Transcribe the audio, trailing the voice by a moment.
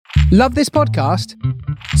Love this podcast?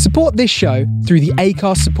 Support this show through the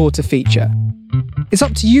Acast supporter feature. It's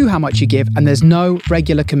up to you how much you give, and there's no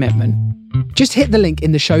regular commitment. Just hit the link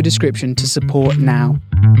in the show description to support now.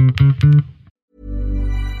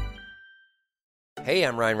 Hey,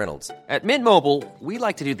 I'm Ryan Reynolds. At Mint Mobile, we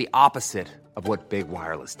like to do the opposite of what Big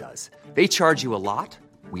Wireless does. They charge you a lot,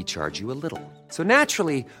 we charge you a little. So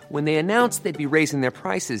naturally, when they announced they'd be raising their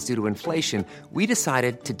prices due to inflation, we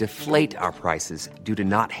decided to deflate our prices due to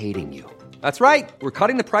not hating you. That's right. We're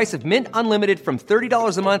cutting the price of Mint Unlimited from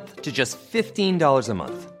 $30 a month to just $15 a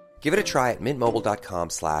month. Give it a try at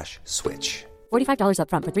mintmobile.com/switch. $45 up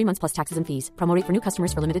front for 3 months plus taxes and fees. Promo rate for new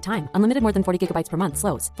customers for limited time. Unlimited more than 40 gigabytes per month.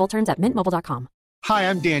 Slows full terms at mintmobile.com. Hi,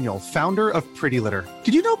 I'm Daniel, founder of Pretty Litter.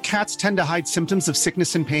 Did you know cats tend to hide symptoms of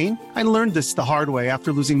sickness and pain? I learned this the hard way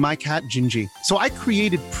after losing my cat, Gingy. So I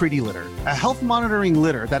created Pretty Litter, a health monitoring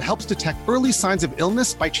litter that helps detect early signs of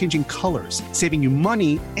illness by changing colors, saving you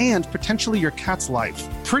money and potentially your cat's life.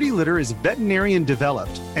 Pretty Litter is veterinarian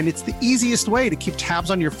developed, and it's the easiest way to keep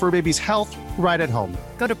tabs on your fur baby's health right at home.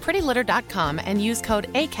 Go to prettylitter.com and use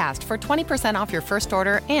code ACAST for 20% off your first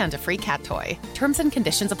order and a free cat toy. Terms and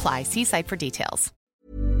conditions apply. See site for details.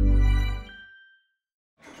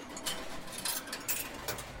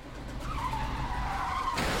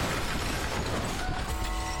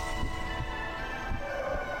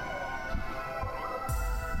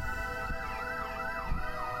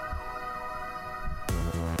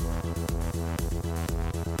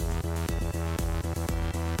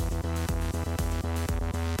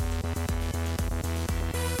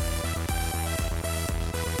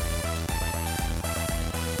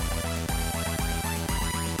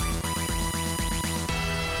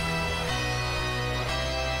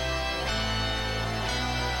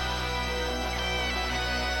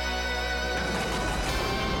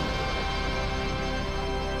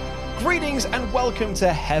 Greetings and welcome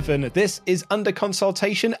to Heaven. This is Under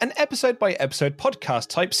Consultation, an episode-by-episode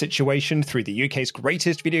podcast-type situation through the UK's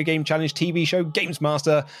greatest video game challenge TV show, Games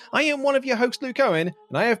Master. I am one of your hosts, Luke Owen,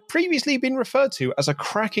 and I have previously been referred to as a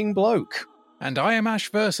cracking bloke. And I am Ash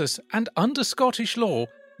Versus, and under Scottish law,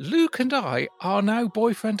 Luke and I are now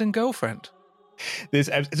boyfriend and girlfriend. It's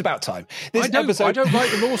about time. I don't write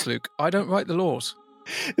the laws, Luke. I don't write the laws.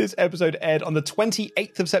 This episode aired on the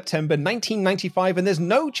 28th of September 1995, and there's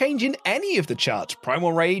no change in any of the charts.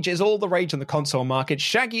 Primal Rage is all the rage on the console market,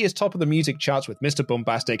 Shaggy is top of the music charts with Mr.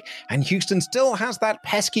 Boombastic, and Houston still has that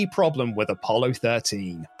pesky problem with Apollo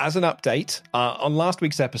 13. As an update, on last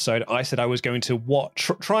week's episode, I said I was going to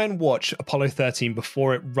try and watch Apollo 13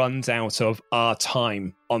 before it runs out of our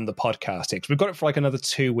time on the podcast. We've got it for like another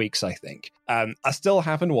 2 weeks, I think. I still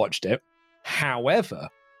haven't watched it. However,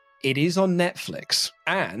 it is on Netflix,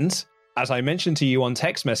 and as I mentioned to you on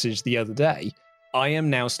text message the other day, I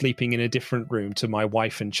am now sleeping in a different room to my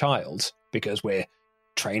wife and child because we're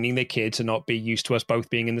training the kid to not be used to us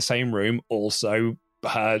both being in the same room. Also,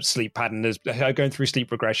 her sleep pattern, her going through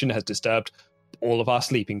sleep regression has disturbed all of our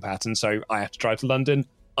sleeping patterns, so I have to drive to London.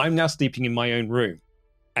 I'm now sleeping in my own room,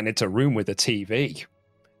 and it's a room with a TV,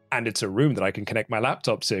 and it's a room that I can connect my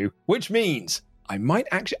laptop to, which means I might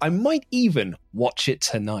even watch it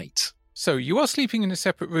tonight. So you are sleeping in a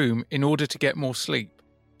separate room in order to get more sleep.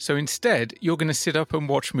 So instead, you're going to sit up and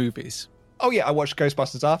watch movies. Oh yeah, I watched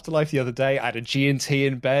Ghostbusters Afterlife the other day. I had a G&T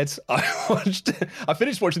in bed. I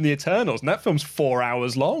finished watching The Eternals, and that film's 4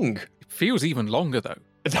 hours long. It feels even longer though.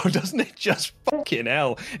 Doesn't it? Just fucking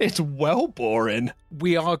hell. It's well boring.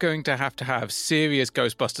 We are going to have serious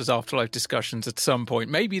Ghostbusters Afterlife discussions at some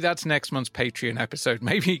point. Maybe that's next month's Patreon episode.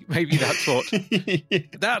 Maybe that's what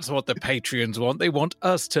that's what the Patreons want. They want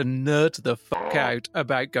us to nerd the fuck out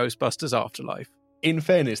about Ghostbusters Afterlife. In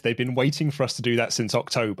fairness, they've been waiting for us to do that since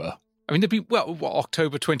October. I mean,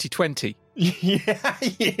 October 2020? Yeah,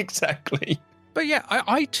 exactly. But yeah,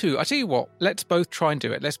 I too, I tell you what, let's both try and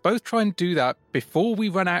do it. Let's both try and do that before we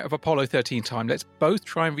run out of Apollo 13 time. Let's both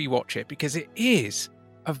try and rewatch it because it is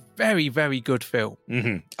a very, very good film.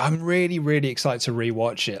 Mm-hmm. I'm really, really excited to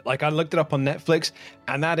rewatch it. Like, I looked it up on Netflix,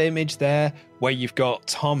 and that image there where you've got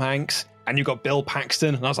Tom Hanks and you've got Bill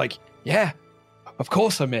Paxton, and I was like, yeah, of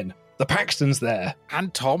course I'm in. The Paxton's there.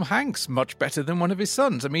 And Tom Hanks, much better than one of his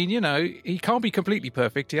sons. I mean, you know, he can't be completely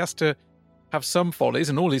perfect. He has to have some follies,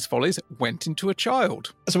 and all his follies went into a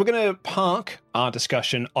child. So we're going to park our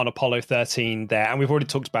discussion on Apollo 13 there, and we've already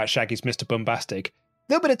talked about Shaggy's Mr. Boombastic. A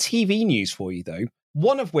little bit of TV news for you, though.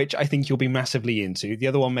 One of which I think you'll be massively into. The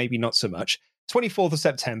other one maybe not so much. 24th of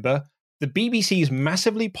September, the BBC's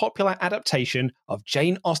massively popular adaptation of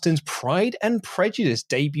Jane Austen's Pride and Prejudice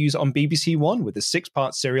debuts on BBC One, with the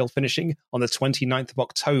 6-part serial finishing on the 29th of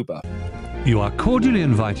October. You are cordially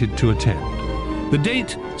invited to attend. The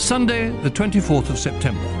date, Sunday, the 24th of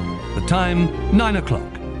September. The time, 9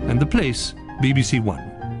 o'clock. And the place, BBC One.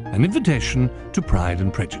 An invitation to Pride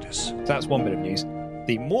and Prejudice. So that's one bit of news.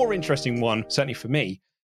 The more interesting one, certainly for me,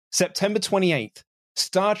 September 28th,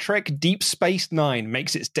 Star Trek Deep Space Nine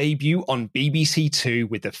makes its debut on BBC Two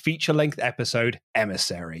with the feature-length episode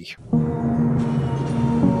Emissary.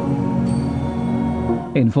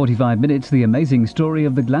 In 45 minutes, the amazing story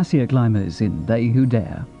of the glacier climbers in They Who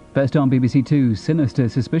Dare. First on BBC Two, sinister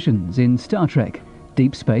suspicions in Star Trek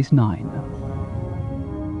Deep Space Nine.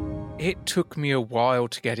 It took me a while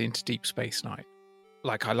to get into Deep Space Nine.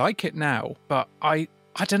 Like, I like it now, but I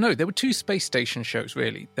don't know. There were two space station shows,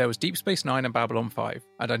 really. There was Deep Space Nine and Babylon 5.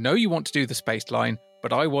 And I know you want to do the space line,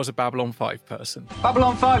 but I was a Babylon 5 person.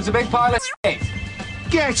 Babylon 5's a big pile of shit.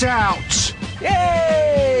 Get out!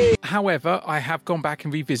 Yay! However, I have gone back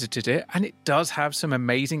and revisited it, and it does have some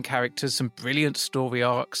amazing characters, some brilliant story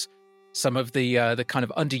arcs. Some of the kind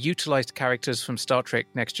of underutilized characters from Star Trek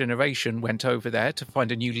Next Generation went over there to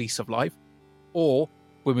find a new lease of life, or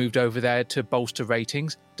were moved over there to bolster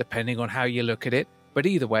ratings, depending on how you look at it. But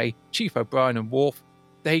either way, Chief O'Brien and Worf,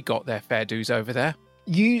 they got their fair dues over there.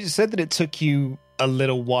 You said that it took you a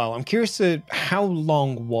little while. I'm curious to how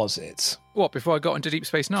long was it? What, before I got into Deep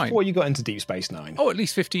Space Nine? Before you got into Deep Space Nine? Oh, at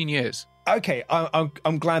least 15 years. Okay,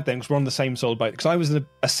 I'm glad then, because we're on the same sort of boat, because I was in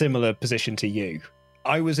a similar position to you.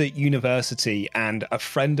 I was at university, and a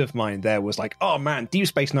friend of mine there was like, oh man, Deep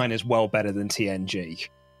Space Nine is well better than TNG.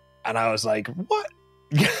 And I was like, what?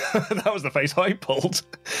 That was the face I pulled.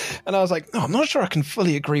 And I was like, no, I'm not sure I can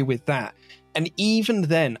fully agree with that. And even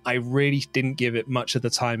then, I really didn't give it much of the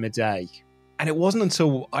time of day. And it wasn't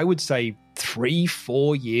until, I would say,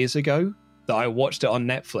 3-4 years ago that I watched it on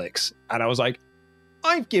Netflix. And I was like,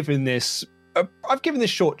 I've given this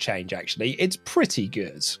short change, actually. It's pretty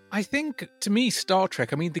good. I think, to me, Star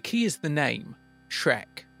Trek, I mean, the key is the name,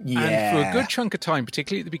 Trek. Yeah. And for a good chunk of time,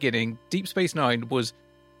 particularly at the beginning, Deep Space Nine was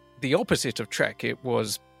the opposite of Trek. It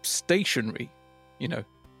was stationary,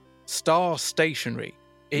 star stationary.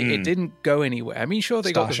 It didn't go anywhere. I mean, sure,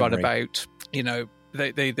 they got the runabout,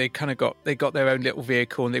 they kind of got their own little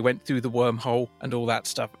vehicle and they went through the wormhole and all that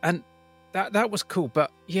stuff. And that was cool. But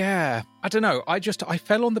yeah, I don't know. I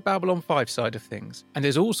fell on the Babylon 5 side of things. And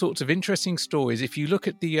there's all sorts of interesting stories. If you look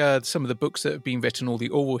at the some of the books that have been written, all the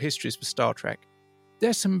oral histories for Star Trek,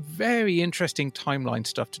 there's some very interesting timeline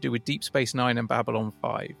stuff to do with Deep Space Nine and Babylon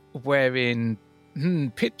 5, wherein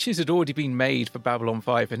pitches had already been made for Babylon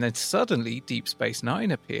 5, and then suddenly Deep Space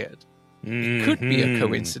Nine appeared. It could be a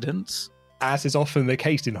coincidence. As is often the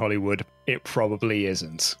case in Hollywood, it probably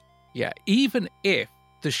isn't. Yeah, even if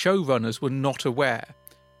the showrunners were not aware.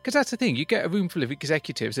 Because that's the thing, you get a room full of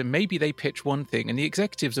executives, and maybe they pitch one thing, and the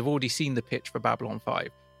executives have already seen the pitch for Babylon 5.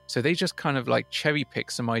 So they just kind of like cherry pick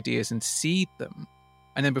some ideas and seed them.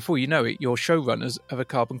 And then before you know it, your showrunners have a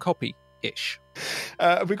carbon copy-ish.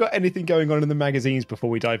 Have we got anything going on in the magazines before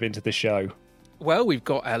we dive into the show? Well, we've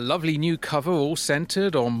got a lovely new cover all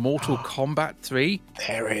centred on Mortal Kombat 3.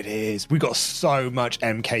 There it is. We've got so much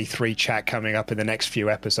MK3 chat coming up in the next few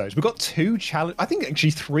episodes. We've got 2 I think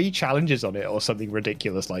actually 3 challenges on it or something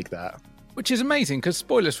ridiculous like that. Which is amazing, because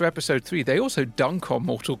spoilers for episode 3, they also dunk on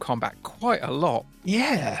Mortal Kombat quite a lot.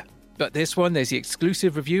 Yeah. But this one, there's the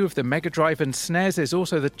exclusive review of the Mega Drive and SNES. There's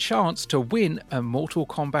also the chance to win a Mortal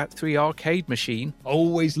Kombat 3 arcade machine.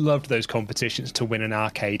 Always loved those competitions to win an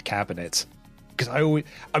arcade cabinet. Because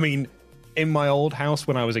in my old house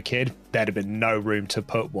when I was a kid, there'd have been no room to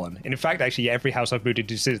put one. And in fact, actually, every house I've moved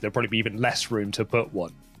into since, there'd probably be even less room to put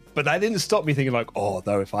one. But that didn't stop me thinking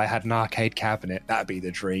though, if I had an arcade cabinet, that'd be the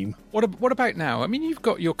dream. What about now? I mean, you've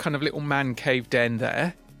got your kind of little man cave den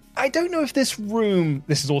there. I don't know if this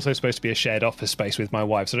is also supposed to be a shared office space with my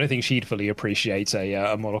wife, so I don't think she'd fully appreciate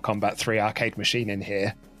a Mortal Kombat 3 arcade machine in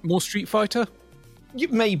here. More Street Fighter?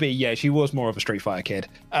 Maybe, yeah, she was more of a Street Fighter kid.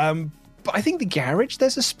 But I think the garage,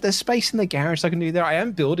 there's space in the garage I can do there. I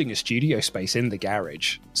am building a studio space in the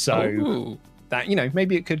garage, so that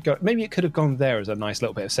maybe it could have gone there as a nice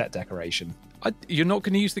little bit of set decoration. You're not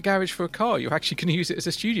going to use the garage for a car. You're actually going to use it as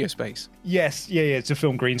a studio space. Yes, yeah, to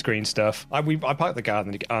film green screen stuff. I parked the car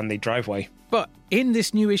on the driveway. But in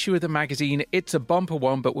this new issue of the magazine, it's a bumper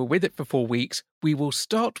one, but we're with it for 4 weeks. We will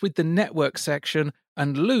start with the network section,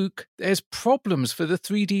 and Luke, there's problems for the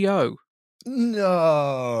 3DO.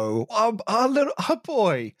 No, our little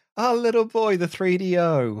boy, the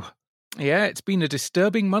 3DO. Yeah, it's been a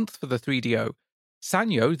disturbing month for the 3DO.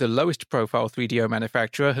 Sanyo, the lowest profile 3DO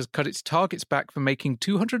manufacturer, has cut its targets back from making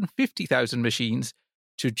 250,000 machines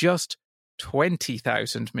to just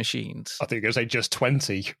 20,000 machines. I think I was going to say just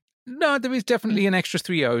 20. No, there is definitely an extra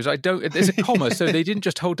 3 O's. There's a comma, so they didn't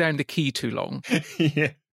just hold down the key too long.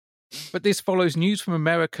 Yeah. But this follows news from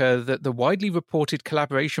America that the widely reported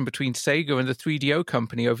collaboration between Sega and the 3DO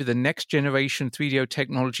company over the next generation 3DO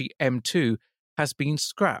technology M2 has been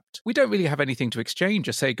scrapped. We don't really have anything to exchange,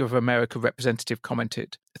 a Sega of America representative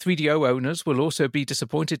commented. 3DO owners will also be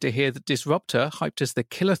disappointed to hear that Disruptor, hyped as the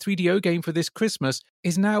killer 3DO game for this Christmas,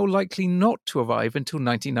 is now likely not to arrive until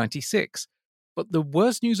 1996. But the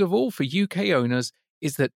worst news of all for UK owners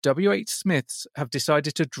is that WH Smiths have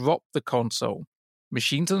decided to drop the console.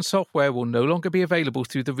 Machines and software will no longer be available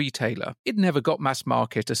through the retailer. It never got mass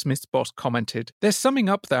market, a Smiths boss commented. They're summing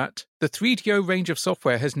up that the 3DO range of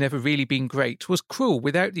software has never really been great, was cruel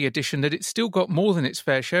without the addition that it still got more than its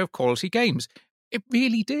fair share of quality games. It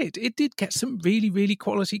really did. It did get some really, really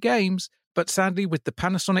quality games. But sadly, with the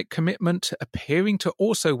Panasonic commitment appearing to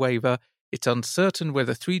also waver, it's uncertain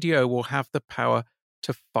whether 3DO will have the power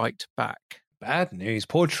to fight back. Bad news.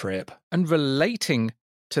 Poor Trip. And relating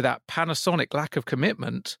to that Panasonic lack of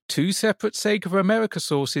commitment, 2 separate Sega of America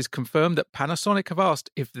sources confirm that Panasonic have asked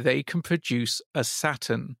if they can produce a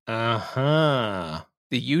Saturn. Uh-huh.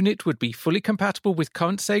 The unit would be fully compatible with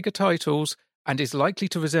current Sega titles and is likely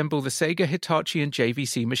to resemble the Sega Hitachi and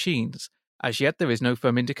JVC machines. As yet, there is no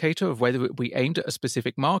firm indicator of whether it will be aimed at a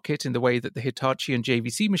specific market in the way that the Hitachi and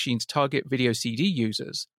JVC machines target video CD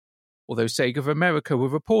users. Although Sega of America were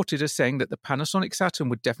reported as saying that the Panasonic Saturn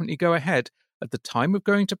would definitely go ahead, at the time of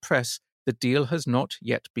going to press, the deal has not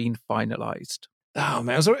yet been finalised. Oh,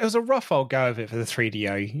 man, it was a rough old go of it for the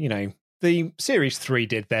 3DO. You know, the Series 3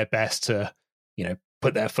 did their best to,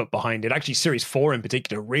 put their foot behind it. Actually, Series 4 in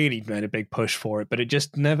particular really made a big push for it, but it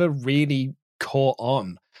just never really caught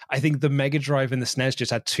on. I think the Mega Drive and the SNES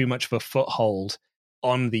just had too much of a foothold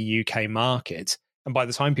on the UK market. And by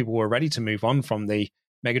the time people were ready to move on from the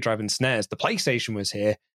Mega Drive and SNES, the PlayStation was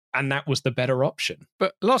here, and that was the better option.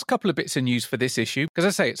 But last couple of bits of news for this issue, because I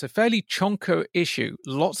say it's a fairly chonker issue,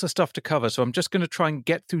 lots of stuff to cover, so I'm just going to try and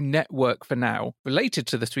get through Network for now. Related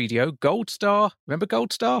to the 3DO, Gold Star, remember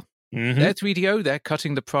Gold Star? Mm-hmm. Their 3DO, they're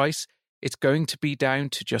cutting the price. It's going to be down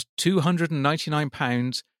to just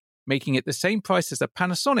 £299, making it the same price as a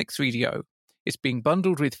Panasonic 3DO. It's being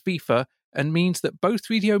bundled with FIFA and means that both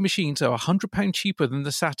 3DO machines are £100 cheaper than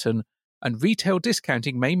the Saturn, and retail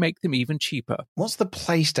discounting may make them even cheaper. What's the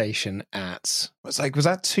PlayStation at? Was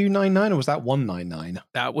that $299 or was that $199?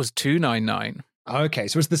 That was $299. Okay,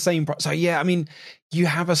 so it's the same price. So yeah, I mean, you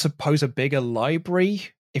have, I suppose, a bigger library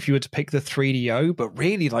if you were to pick the 3DO, but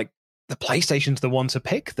really, the PlayStation's the one to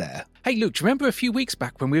pick there. Hey, Luke, do you remember a few weeks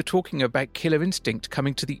back when we were talking about Killer Instinct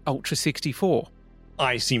coming to the Ultra 64?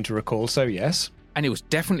 I seem to recall, so yes. And it was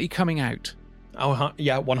definitely coming out. Oh,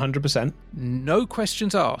 yeah, 100%. No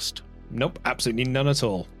questions asked. Nope, absolutely none at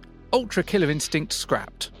all. Ultra Killer Instinct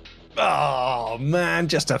scrapped. Oh, man,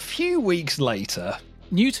 just a few weeks later.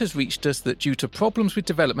 News has reached us that due to problems with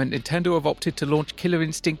development, Nintendo have opted to launch Killer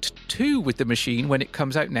Instinct 2 with the machine when it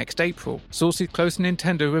comes out next April. Sources close to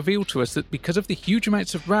Nintendo revealed to us that because of the huge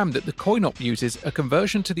amounts of RAM that the Coin-Op uses, a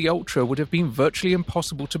conversion to the Ultra would have been virtually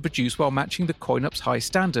impossible to produce while matching the Coin-Op's high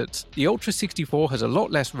standards. The Ultra 64 has a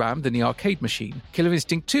lot less RAM than the arcade machine. Killer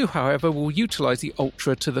Instinct 2, however, will utilise the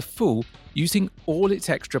Ultra to the full, using all its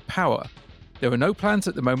extra power. There are no plans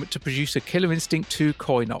at the moment to produce a Killer Instinct 2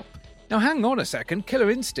 Coin-Op. Now, hang on a second.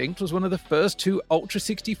 Killer Instinct was one of the first 2 Ultra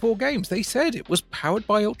 64 games. They said it was powered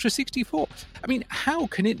by Ultra 64. I mean, how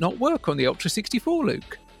can it not work on the Ultra 64,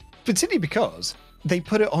 Luke? Particularly because they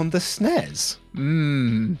put it on the SNES.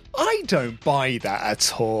 I don't buy that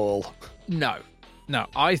at all. No,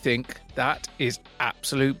 I think that is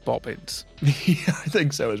absolute bobbins. Yeah, I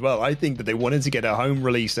think so as well. I think that they wanted to get a home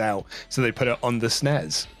release out, so they put it on the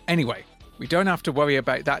SNES. Anyway, we don't have to worry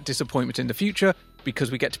about that disappointment in the future,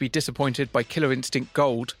 because we get to be disappointed by Killer Instinct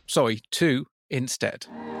 2 instead.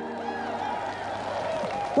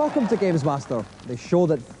 Welcome to Games Master, the show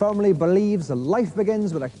that firmly believes life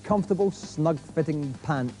begins with a comfortable, snug-fitting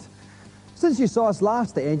pant. Since you saw us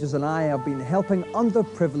last, the Angels and I have been helping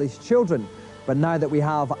underprivileged children. But now that we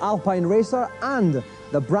have Alpine Racer and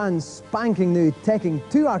the brand spanking new Tekken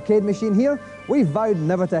 2 arcade machine here, we vowed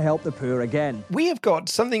never to help the poor again. We have got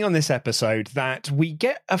something on this episode that we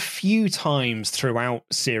get a few times throughout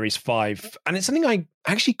Series 5, and it's something I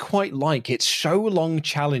actually quite like. It's show-long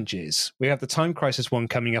challenges. We have the Time Crisis one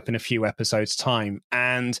coming up in a few episodes' time,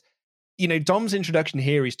 and, Dom's introduction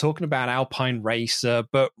here, he's talking about Alpine Racer,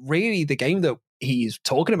 but really the game that he's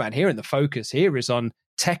talking about here and the focus here is on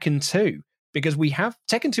Tekken 2. Because we have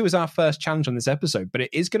Tekken 2 as our first challenge on this episode, but it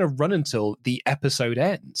is going to run until the episode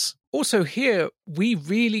ends. Also here, we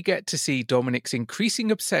really get to see Dominic's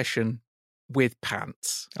increasing obsession with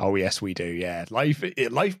pants. Oh, yes, we do, yeah.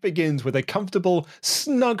 Life begins with a comfortable,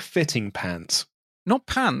 snug-fitting pant. Not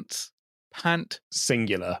pants, pant.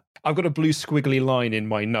 Singular. I've got a blue squiggly line in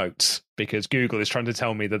my notes because Google is trying to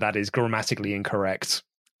tell me that is grammatically incorrect.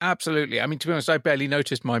 Absolutely. I mean, to be honest, I barely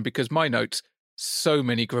noticed mine because my notes, so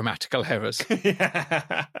many grammatical errors.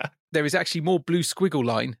 There is actually more blue squiggle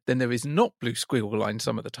line than there is not blue squiggle line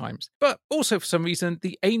some of the times. But also, for some reason,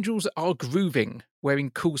 the angels are grooving, wearing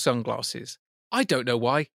cool sunglasses. I don't know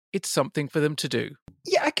why. It's something for them to do.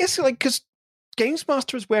 Yeah, I guess because Games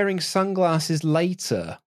Master is wearing sunglasses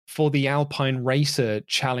later for the Alpine Racer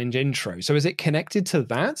Challenge intro. So is it connected to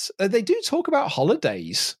that? They do talk about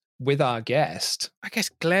holidays with our guest. I guess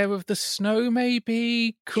glare of the snow,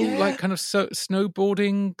 maybe? Cool, yeah. Like kind of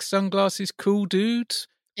snowboarding sunglasses, cool dudes.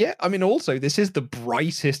 Yeah, I mean, also, this is the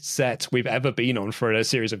brightest set we've ever been on for a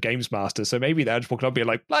series of Games Master, so maybe they're just walking up and be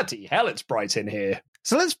like, bloody hell, it's bright in here.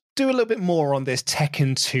 So let's do a little bit more on this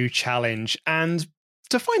Tekken 2 challenge, and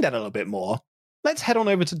to find out a little bit more, let's head on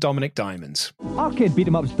over to Dominic Diamond. Arcade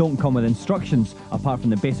beat-em-ups don't come with instructions. Apart from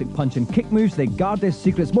the basic punch and kick moves, they guard their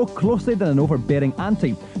secrets more closely than an overbearing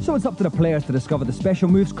auntie. So it's up to the players to discover the special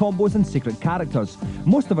moves, combos and secret characters.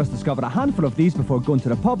 Most of us discover a handful of these before going to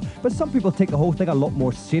the pub, but some people take the whole thing a lot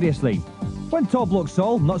more seriously. When Tall Bloke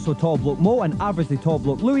Saul, Not So Tall Bloke Mo and Averagely Tall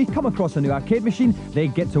Bloke Louie come across a new arcade machine, they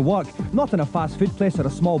get to work. Not in a fast food place or a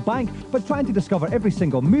small bank, but trying to discover every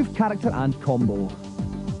single move, character and combo.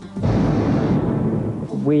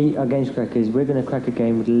 We are Games Crackers. We're going to crack a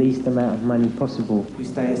game with the least amount of money possible. We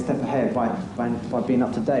stay a step ahead by being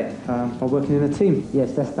up to date, by working in a team.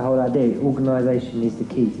 Yes, that's the whole idea. Organisation is the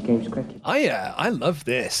key to Games Cracking. I love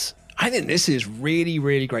this. I think this is really,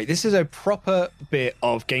 really great. This is a proper bit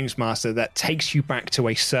of Games Master that takes you back to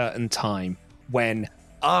a certain time when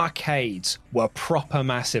arcades were proper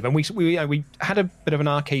massive. And we had a bit of an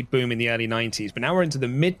arcade boom in the early 90s, but now we're into the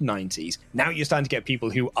mid-90s. Now you're starting to get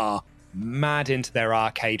people who are mad into their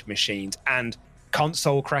arcade machines and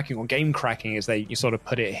console cracking, or game cracking as you sort of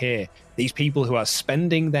put it here. These people who are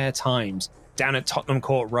spending their times down at Tottenham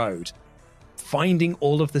Court Road finding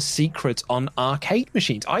all of the secrets on arcade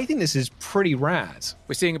machines. I think this is pretty rad.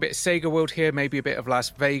 We're seeing a bit of Sega World here, maybe a bit of Las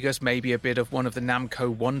Vegas, maybe a bit of one of the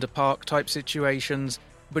Namco Wonder Park type situations.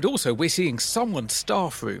 But also, we're seeing someone's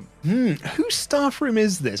staff room. Whose staff room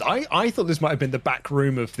is this? I thought this might have been the back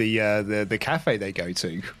room of the cafe they go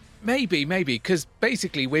to. Maybe, because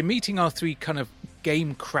basically we're meeting our three kind of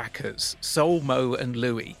game crackers, Sol, Mo and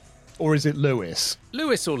Louie. Or is it Lewis?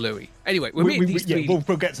 Lewis or Louie. Anyway, we're meeting these three... Yeah,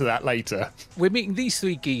 we'll get to that later. We're meeting these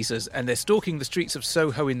three geezers and they're stalking the streets of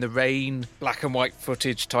Soho in the rain, black and white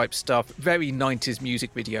footage type stuff, very 90s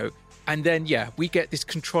music video. And then, we get this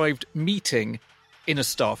contrived meeting in a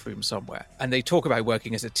staff room somewhere. And they talk about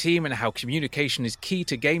working as a team and how communication is key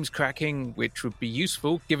to games cracking, which would be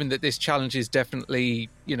useful, given that this challenge is definitely,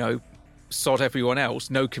 sod everyone else,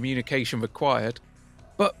 no communication required.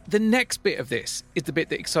 But the next bit of this is the bit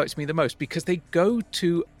that excites me the most, because they go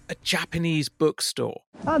to a Japanese bookstore.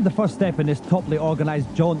 And the first step in this toply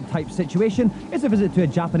organised jaunt-type situation is a visit to a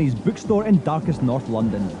Japanese bookstore in darkest North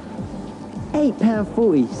London.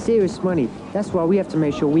 £8.40, serious money. That's why we have to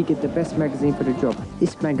make sure we get the best magazine for the job.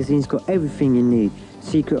 This magazine's got everything you need.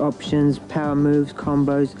 Secret options, power moves,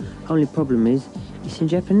 combos. Only problem is, it's in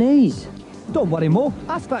Japanese. Don't worry, Mo.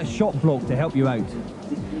 Ask that shop bloke to help you out.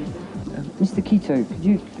 Mr. Kito, could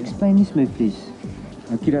you explain this move, please?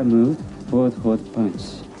 Akira move, forward punch.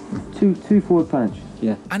 Two forward punch.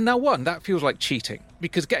 Yeah. And now that feels like cheating,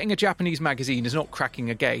 because getting a Japanese magazine is not cracking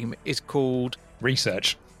a game. It's called...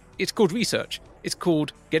 research. It's called research. It's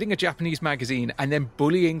called getting a Japanese magazine and then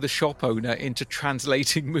bullying the shop owner into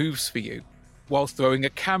translating moves for you while throwing a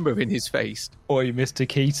camera in his face. Oi, Mr.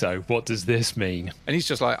 Keto, what does this mean? And he's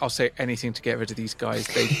just like, I'll say anything to get rid of these guys.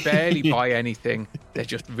 They barely buy anything. They're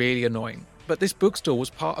just really annoying. But this bookstore was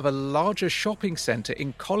part of a larger shopping centre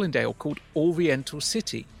in Colindale called Oriental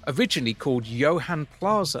City, originally called Johan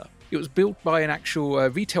Plaza. It was built by an actual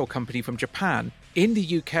retail company from Japan in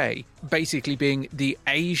the UK, basically being the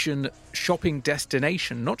Asian shopping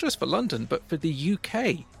destination, not just for London, but for the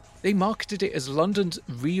UK. They marketed it as London's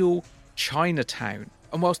real Chinatown.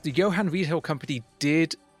 And whilst the Johan Retail Company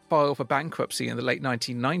did file for bankruptcy in the late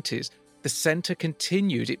 1990s, the centre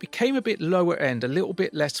continued. It became a bit lower end, a little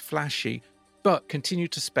bit less flashy, but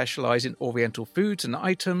continued to specialise in Oriental foods and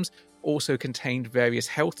items, also contained various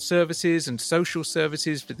health services and social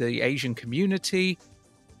services for the Asian community.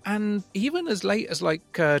 And even as late as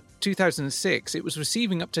 2006, it was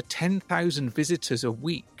receiving up to 10,000 visitors a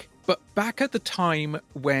week. But back at the time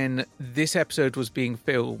when this episode was being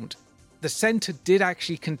filmed, the centre did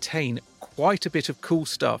actually contain quite a bit of cool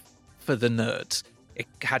stuff for for the nerds. It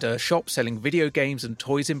had a shop selling video games and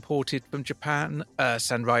toys imported from Japan, a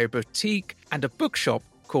Sanrio boutique, and a bookshop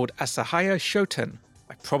called Asahaya Shoten.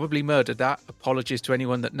 I probably murdered that. Apologies to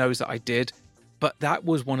anyone that knows that I did. But that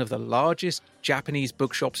was one of the largest Japanese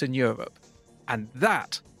bookshops in Europe. And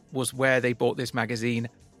that was where they bought this magazine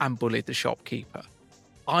and bullied the shopkeeper.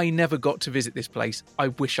 I never got to visit this place. I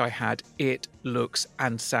wish I had. It looks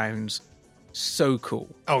and sounds so cool.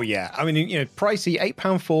 Oh, yeah. I mean, pricey,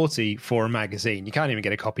 £8.40 for a magazine. You can't even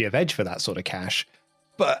get a copy of Edge for that sort of cash.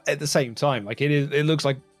 But at the same time, it looks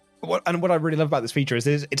like... what I really love about this feature is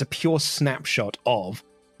it's a pure snapshot of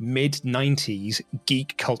mid-90s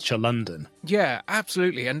geek culture London. Yeah,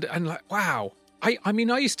 absolutely. And wow. I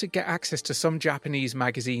mean, I used to get access to some Japanese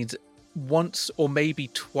magazines once or maybe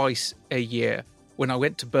twice a year when I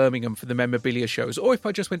went to Birmingham for the memorabilia shows, or if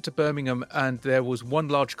I just went to Birmingham and there was one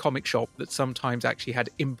large comic shop that sometimes actually had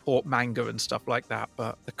import manga and stuff like that.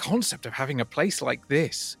 But the concept of having a place like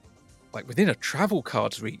this, like within a travel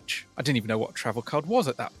card's reach, I didn't even know what a travel card was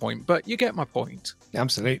at that point, but you get my point.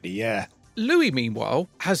 Absolutely, yeah. Louis, meanwhile,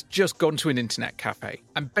 has just gone to an internet cafe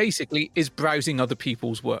and basically is browsing other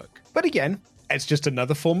people's work. But again, it's just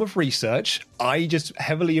another form of research. I just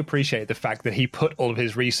heavily appreciate the fact that he put all of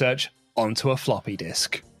his research onto a floppy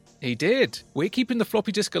disk. He did. We're keeping the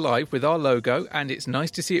floppy disk alive with our logo, and it's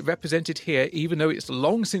nice to see it represented here, even though it's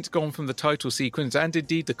long since gone from the title sequence, and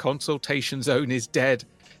indeed the consultation zone is dead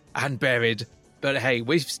and buried. But hey,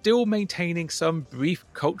 we're still maintaining some brief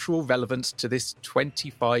cultural relevance to this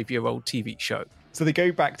 25-year-old TV show. So they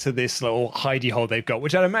go back to this little hidey hole they've got,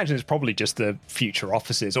 which I'd imagine is probably just the future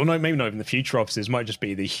offices, or no, maybe not even the future offices, might just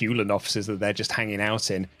be the Hewland offices that they're just hanging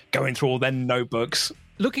out in, going through all their notebooks.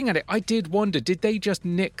 Looking at it, I did wonder, did they just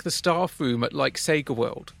nick the staff room at like Sega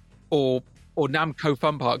World or Namco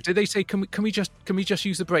Fun Park? Did they say, can we just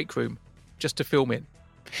use the break room just to film in?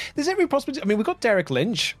 There's every possibility. I mean, we've got Derek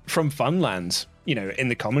Lynch from Funland, in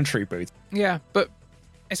the commentary booth. Yeah, but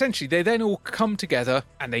essentially they then all come together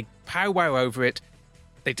and they powwow over it.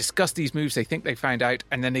 They discuss these moves they think they found out,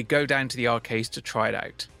 and then they go down to the arcades to try it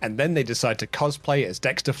out. And then they decide to cosplay as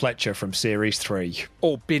Dexter Fletcher from Series 3.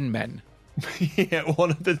 Or Bin Men. Yeah,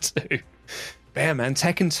 one of the two. But yeah, man,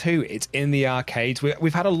 Tekken 2, it's in the arcades.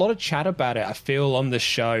 We've had a lot of chat about it, I feel, on this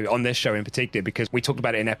show in particular, because we talked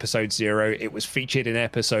about it in episode 0. It was featured in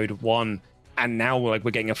episode 1, and now we're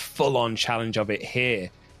getting a full-on challenge of it here.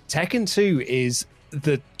 Tekken 2 is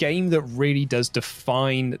the game that really does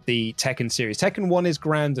define the Tekken series. Tekken 1 is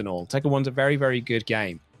grand and all. Tekken 1's a very, very good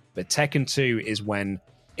game. But Tekken 2 is when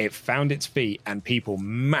it found its feet and people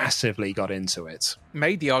massively got into it.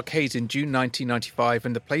 Made the arcades in June 1995,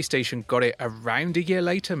 and the PlayStation got it around a year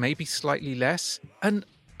later, maybe slightly less. And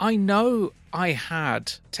I know I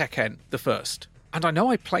had Tekken the first, and I know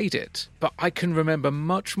I played it, but I can remember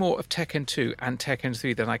much more of Tekken 2 and Tekken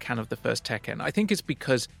 3 than I can of the first Tekken. I think it's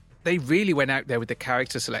because they really went out there with the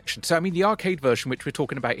character selection. So, I mean, the arcade version, which we're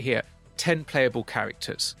talking about here, 10 playable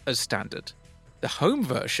characters as standard. The home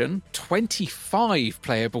version, 25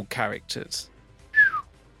 playable characters.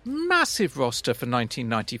 Massive roster for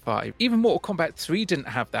 1995. Even Mortal Kombat 3 didn't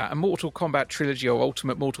have that, and Mortal Kombat Trilogy or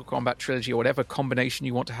Ultimate Mortal Kombat Trilogy or whatever combination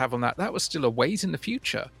you want to have on that was still a ways in the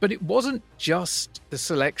future. But it wasn't just the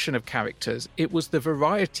selection of characters, it was the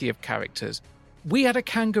variety of characters. We had a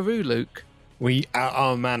kangaroo, Luke.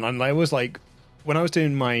 Oh man, and I was like, when I was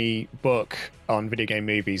doing my book on video game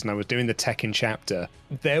movies and I was doing the Tekken chapter,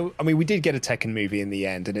 we did get a Tekken movie in the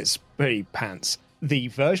end, and it's pretty pants. The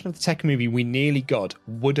version of the Tekken movie we nearly got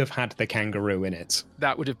would have had the kangaroo in it.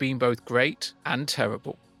 That would have been both great and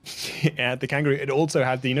terrible. Yeah, the kangaroo. It also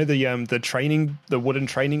had the wooden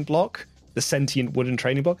training block, the sentient wooden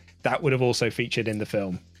training block. That would have also featured in the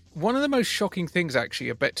film. One of the most shocking things,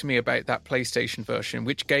 actually, to me about that PlayStation version,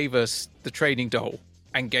 which gave us the training doll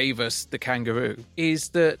and gave us the kangaroo, is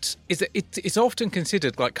that it's often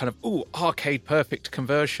considered like kind of, arcade perfect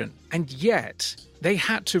conversion. And yet, they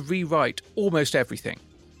had to rewrite almost everything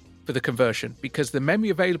for the conversion because the memory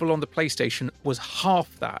available on the PlayStation was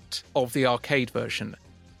half that of the arcade version.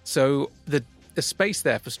 So the space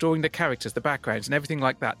there for storing the characters, the backgrounds and everything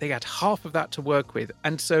like that, they had half of that to work with.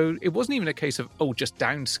 And so it wasn't even a case of, just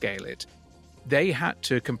downscale it. They had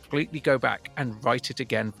to completely go back and write it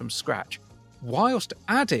again from scratch, whilst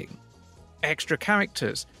adding extra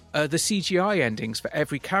characters. The CGI endings for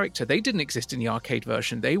every character, they didn't exist in the arcade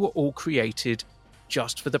version. They were all created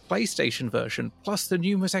just for the PlayStation version, plus the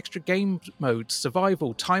numerous extra game modes,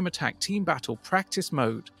 survival, time attack, team battle, practice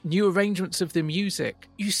mode, new arrangements of the music.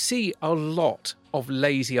 You see a lot of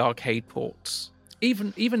lazy arcade ports.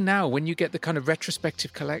 Even now, when you get the kind of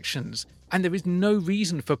retrospective collections, and there is no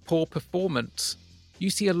reason for poor performance, you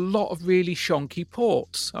see a lot of really shonky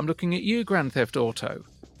ports. I'm looking at you, Grand Theft Auto.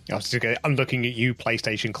 I'm looking at you,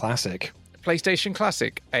 PlayStation Classic. PlayStation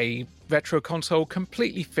Classic, a retro console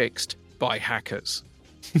completely fixed by hackers.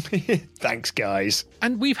 Thanks, guys.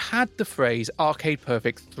 And we've had the phrase Arcade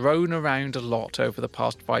Perfect thrown around a lot over the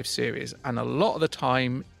past 5 series, and a lot of the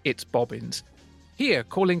time it's bobbins. Here,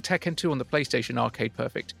 calling Tekken 2 on the PlayStation Arcade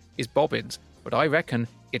Perfect is bobbins, but I reckon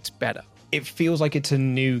it's better. It feels like it's a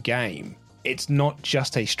new game. It's not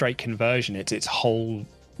just a straight conversion, it's its whole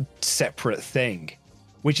separate thing,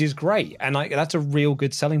 which is great. And that's a real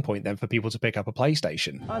good selling point then for people to pick up a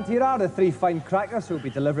PlayStation. And here are the 3 fine crackers who will be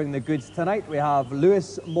delivering the goods tonight. We have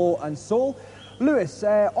Lewis, Mo and Sol. Lewis,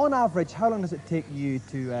 on average, how long does it take you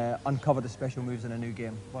to uncover the special moves in a new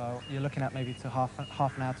game? Well, you're looking at maybe to half an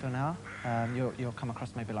hour to an hour. You'll come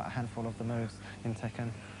across maybe like a handful of the moves in Tekken.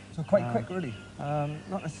 So quite quick, really?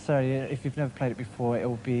 Not necessarily. If you've never played it before, it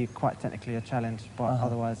will be quite technically a challenge, but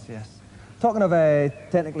otherwise, yes. Talking of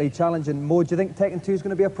technically challenging, Mo, do you think Tekken 2 is going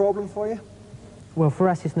to be a problem for you? Well, for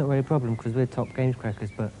us, it's not really a problem because we're top games crackers,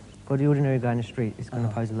 but for the ordinary guy in the street, it's going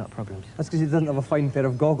to pose a lot of problems. That's because he doesn't have a fine pair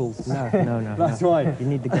of goggles. No. That's why. You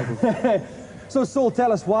need the goggles. So, Sol,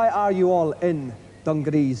 tell us, why are you all in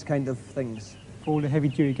dungarees kind of things? For all the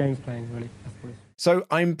heavy-duty games playing, really. So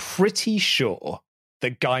I'm pretty sure the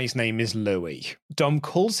guy's name is Louis. Dom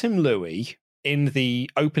calls him Louis in the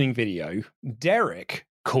opening video. Derek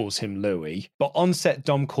calls him Louis, but on set,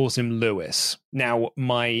 Dom calls him Lewis. Now,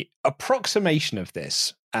 my approximation of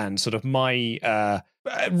this and sort of my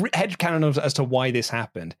headcanon as to why this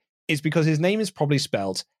happened is because his name is probably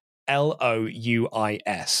spelled Louis.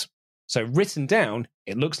 So written down,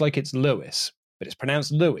 it looks like it's Lewis, but it's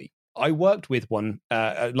pronounced Louis. I worked with one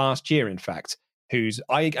last year, in fact,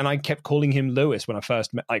 I kept calling him Lewis when I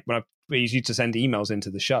first met, when I used to send emails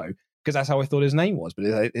into the show, because that's how I thought his name was,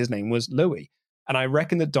 but his name was Louis. And I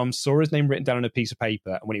reckon that Dom saw his name written down on a piece of paper,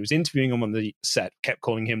 and when he was interviewing him on the set, kept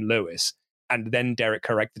calling him Lewis, and then Derek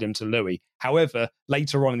corrected him to Louis. However,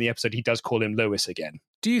 later on in the episode, he does call him Lewis again.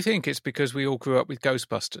 Do you think it's because we all grew up with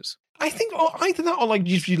Ghostbusters? I think either that or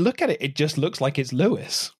if you look at it, it just looks like it's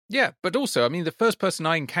Lewis. Yeah, but also, I mean, the first person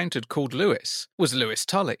I encountered called Lewis was Lewis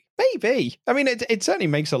Tully. Maybe. I mean, it certainly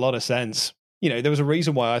makes a lot of sense. You know, there was a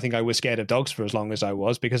reason why I think I was scared of dogs for as long as I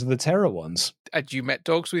was, because of the terror ones. Had you met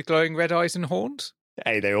dogs with glowing red eyes and horns?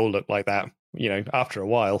 Hey, they all look like that, after a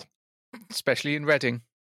while. Especially in Reading.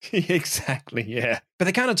 Exactly, yeah. But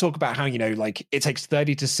they kind of talk about how, it takes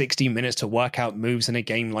 30 to 60 minutes to work out moves in a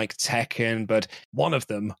game like Tekken, but one of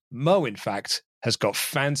them, Mo, in fact, has got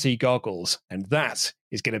fancy goggles, and that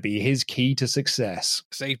is going to be his key to success.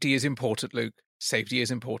 Safety is important, Luke. Safety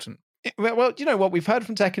is important. Well, you know what? We've heard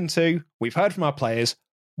from Tekken 2. We've heard from our players.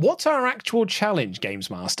 What's our actual challenge, Games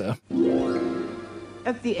Master?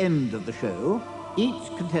 At the end of the show,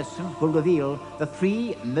 each contestant will reveal the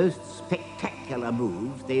 3 most spectacular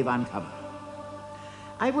moves they've uncovered.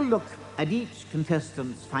 I will look at each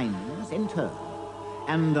contestant's findings in turn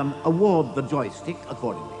and award the joystick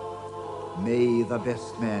accordingly. May the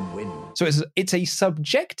best man win. So it's a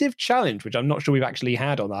subjective challenge, which I'm not sure we've actually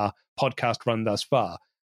had on our podcast run thus far.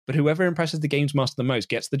 But whoever impresses the Games Master the most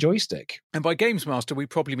gets the joystick. And by Games Master, we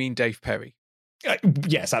probably mean Dave Perry.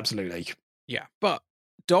 Yes, absolutely. Yeah, but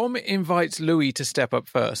Dom invites Louis to step up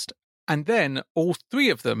first, and then all 3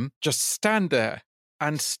 of them just stand there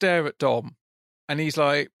and stare at Dom. And he's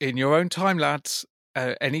like, in your own time, lads,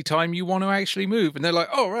 anytime you want to actually move. And they're like,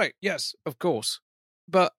 oh, right, yes, of course.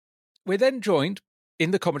 But we're then joined in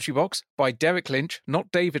the commentary box by Derek Lynch,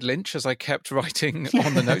 not David Lynch, as I kept writing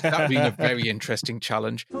on the note. That would be a very interesting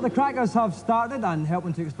challenge. So the crackers have started, and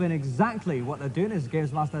helping to explain exactly what they're doing is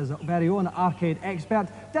Games Master's very own arcade expert,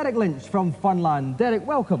 Derek Lynch from Funland. Derek,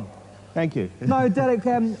 welcome. Thank you. Now, Derek,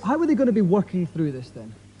 how are they going to be working through this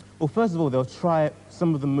then? Well, first of all, they'll try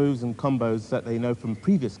some of the moves and combos that they know from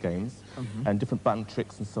previous games and different button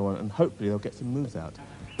tricks and so on, and hopefully they'll get some moves out.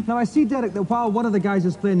 Now, I see, Derek, that while one of the guys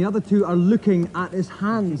is playing, the other 2 are looking at his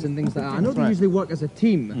hands and things like that. I know they usually work as a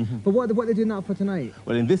team, but what are they doing that for tonight?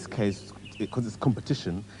 Well, in this case, because it's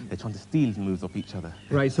competition, they're trying to steal moves off each other.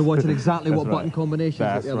 Right, so watching exactly what button combinations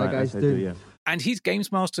that the other guys do. Yeah. And he's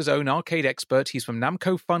Games Master's own arcade expert. He's from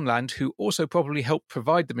Namco Funland, who also probably helped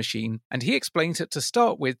provide the machine. And he explains that to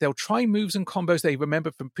start with, they'll try moves and combos they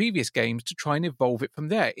remember from previous games to try and evolve it from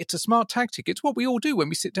there. It's a smart tactic. It's what we all do when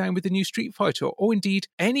we sit down with a new Street Fighter, or indeed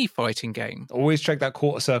any fighting game. Always check that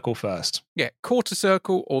quarter circle first. Yeah, quarter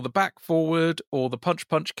circle, or the back forward, or the punch,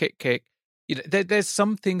 kick. There's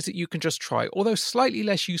some things that you can just try, although slightly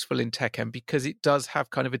less useful in Tekken because it does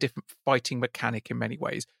have kind of a different fighting mechanic in many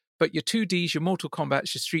ways. But your 2Ds, your Mortal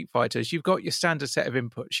Kombats, your Street Fighters, you've got your standard set of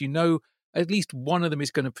inputs. You know at least one of them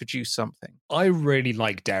is going to produce something. I really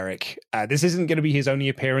like Derek. This isn't going to be his only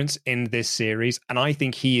appearance in this series, and I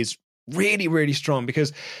think he is really, really strong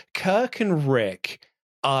because Kirk and Rick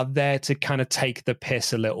are there to kind of take the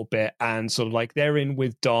piss a little bit, and sort of like they're in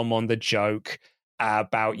with Dom on the joke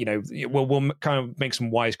about, we'll kind of make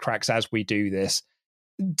some wisecracks as we do this.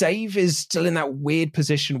 Dave is still in that weird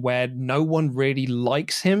position where no one really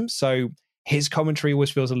likes him, so his commentary always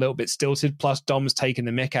feels a little bit stilted, plus Dom's taking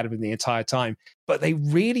the mick out of him the entire time. But they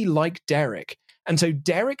really like Derek. And so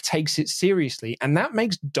Derek takes it seriously, and that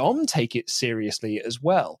makes Dom take it seriously as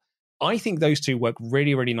well. I think those two work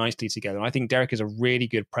really, really nicely together. And I think Derek is a really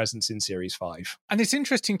good presence in Series 5. And it's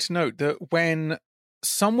interesting to note that when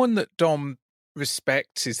someone that Dom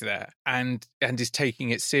respects is there and is taking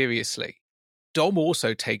it seriously, Dom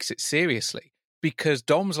also takes it seriously. Because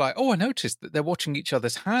Dom's like, oh, I noticed that they're watching each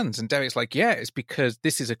other's hands. And Derek's like, yeah, it's because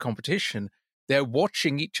this is a competition. They're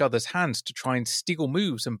watching each other's hands to try and steal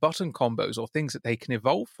moves and button combos or things that they can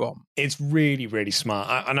evolve from. It's really, really smart.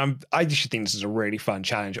 I just think this is a really fun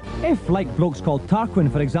challenge. If, like blokes called Tarquin,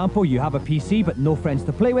 for example, you have a PC but no friends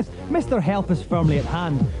to play with, Mr. Help is firmly at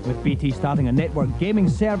hand, with BT starting a network gaming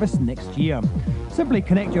service next year. Simply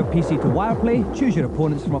connect your PC to Wireplay, choose your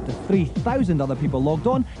opponents from up to 3,000 other people logged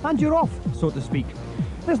on, and you're off, so to speak.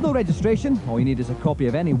 There's no registration. All you need is a copy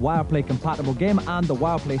of any Wireplay compatible game, and the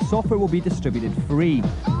Wireplay software will be distributed free.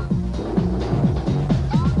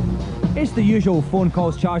 It's the usual phone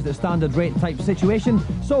calls charged at standard rate type situation,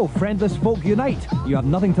 so friendless folk unite. You have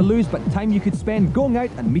nothing to lose but time you could spend going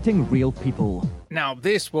out and meeting real people. Now,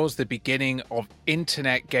 this was the beginning of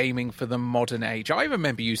internet gaming for the modern age. I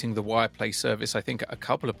remember using the Wireplay service, I think, at a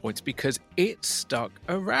couple of points because it stuck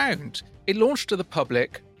around. It launched to the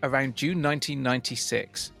public around June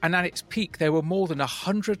 1996, and at its peak there were more than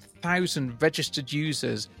 100,000 registered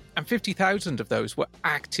users, and 50,000 of those were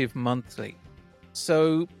active monthly.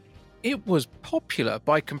 So it was popular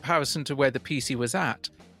by comparison to where the PC was at.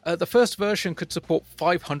 The first version could support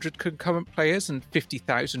 500 concurrent players and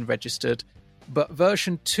 50,000 registered, but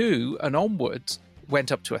version 2 and onwards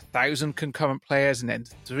went up to 1,000 concurrent players and then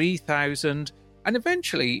 3,000, and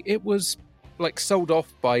eventually it was sold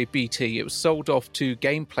off by BT. It was sold off to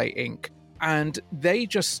Gameplay Inc. And they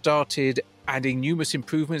just started adding numerous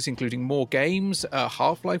improvements, including more games.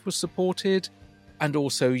 Half-Life was supported. And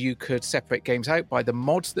also you could separate games out by the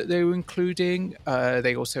mods that they were including.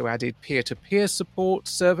 They also added peer-to-peer support,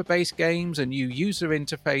 server-based games, a new user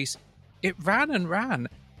interface. It ran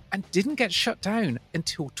and didn't get shut down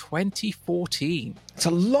until 2014. It's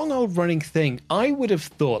a long old running thing. I would have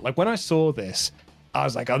thought, when I saw this, I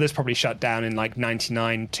was like, oh, this probably shut down in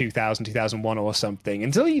 99, 2000, 2001 or something.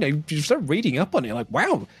 Until, you start reading up on it,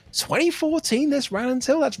 wow, 2014 this ran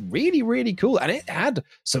until? That's really, really cool. And it had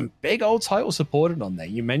some big old titles supported on there.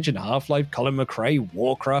 You mentioned Half-Life, Colin McRae,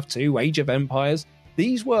 Warcraft 2, Age of Empires.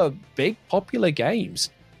 These were big, popular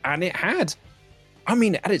games. And it had,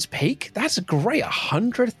 at its peak, that's a great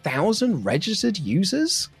 100,000 registered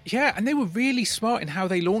users. Yeah, and they were really smart in how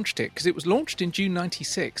they launched it, because it was launched in June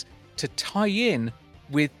 96 to tie in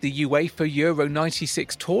with the UEFA Euro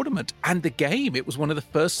 96 tournament and the game. It was one of the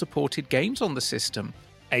first supported games on the system.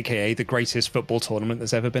 AKA the greatest football tournament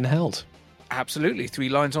that's ever been held. Absolutely, 3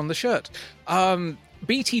 lines on the shirt.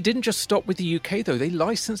 BT didn't just stop with the UK, though. They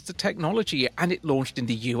licensed the technology, and it launched in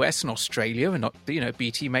the US and Australia, and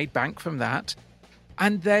BT made bank from that.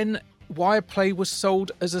 And then Wireplay was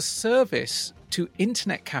sold as a service to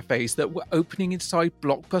internet cafes that were opening inside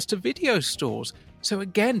Blockbuster video stores. So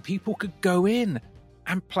again, people could go in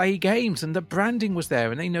and play games, and the branding was there,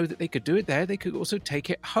 and they know that they could do it there. They could also take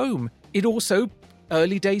it home. It also,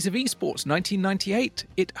 early days of esports, 1998,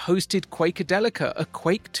 it hosted Quakeadelica, a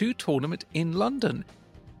Quake 2 tournament in London.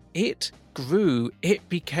 It grew, it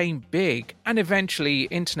became big, and eventually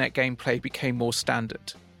internet gameplay became more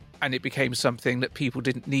standard. And it became something that people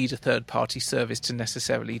didn't need a third-party service to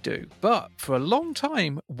necessarily do. But for a long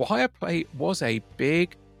time, Wireplay was a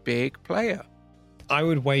big, big player. I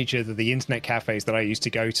would wager that the internet cafes that I used to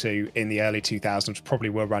go to in the early 2000s probably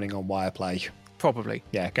were running on Wireplay. Probably.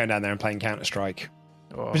 Yeah, going down there and playing Counter-Strike.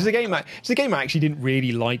 Which is a game I actually didn't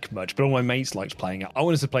really like much, but all my mates liked playing it. I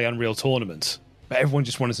wanted to play Unreal Tournament, but everyone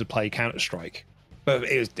just wanted to play Counter-Strike. But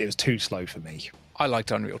it was too slow for me. I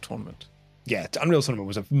liked Unreal Tournament. Yeah, Unreal Tournament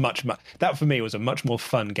was that for me was a much more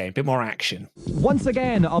fun game, a bit more action. Once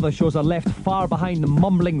again, other shows are left far behind,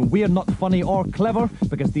 mumbling we're not funny or clever,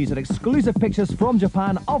 because these are exclusive pictures from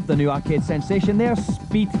Japan of the new arcade sensation, their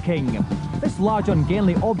Speed King. This large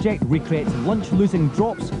ungainly object recreates lunch-losing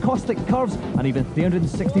drops, caustic curves, and even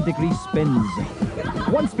 360-degree spins.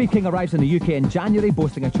 One Speed King arrives in the UK in January,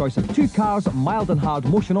 boasting a choice of 2 cars, mild and hard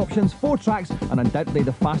motion options, 4 tracks, and undoubtedly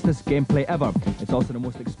the fastest gameplay ever. It's also the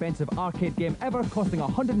most expensive arcade game ever, costing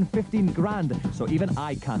 115 grand, so even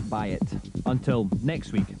I can't buy it. Until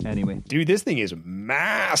next week, anyway. Dude, this thing is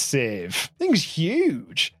massive. This thing's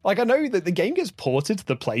huge. Like, I know that the game gets ported to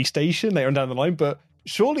the PlayStation later on down the line, but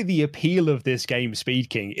surely the appeal of this game, Speed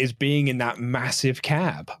King, is being in that massive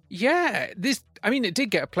cab. Yeah, it did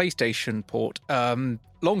get a PlayStation port.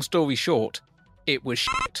 Long story short, it was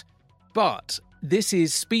shit. But this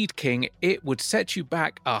is Speed King. It would set you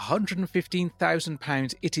back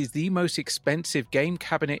 £115,000. It is the most expensive game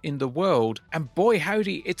cabinet in the world. And boy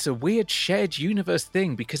howdy, it's a weird shared universe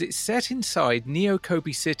thing because it's set inside Neo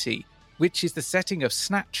Kobe City, which is the setting of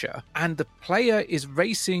Snatcher, and the player is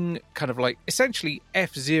racing kind of like essentially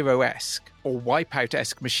F-Zero-esque or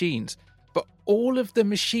Wipeout-esque machines. But all of the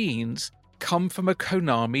machines come from a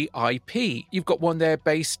Konami IP. You've got one there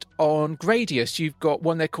based on Gradius. You've got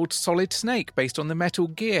one there called Solid Snake based on the Metal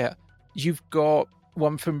Gear. You've got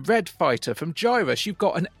one from Red Fighter, from Gyrus. You've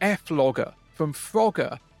got an F-Logger from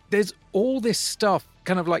Frogger. There's all this stuff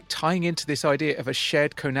kind of like tying into this idea of a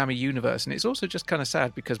shared Konami universe. And it's also just kind of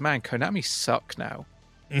sad because, man, Konami suck now.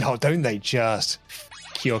 No, don't they just?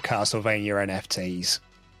 F*** your Castlevania NFTs.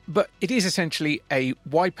 But it is essentially a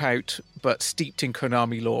Wipeout, but steeped in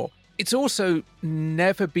Konami lore. It's also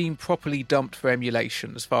never been properly dumped for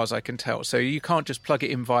emulation, as far as I can tell. So you can't just plug it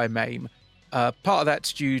in via MAME. Part of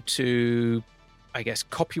that's due to, I guess,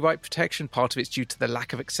 copyright protection. Part of it's due to the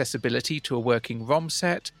lack of accessibility to a working ROM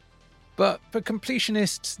set. But for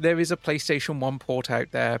completionists, there is a PlayStation 1 port out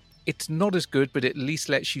there. It's not as good, but at least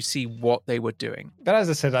lets you see what they were doing. But as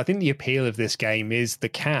I said, I think the appeal of this game is the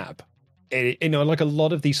cab. Like a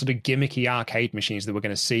lot of these sort of gimmicky arcade machines that we're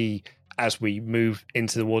going to see as we move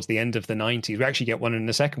into towards the end of the 90s. We actually get one in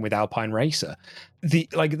a second with Alpine Racer. The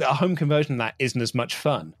home conversion of that isn't as much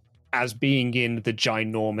fun as being in the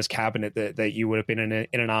ginormous cabinet that you would have been in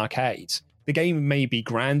an arcade. The game may be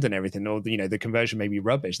grand and everything, or the conversion may be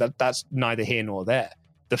rubbish. That's neither here nor there.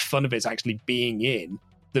 The fun of it's actually being in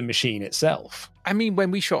the machine itself. I mean,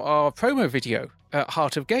 when we shot our promo video at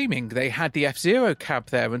Heart of Gaming, they had the F-Zero cab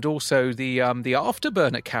there and also the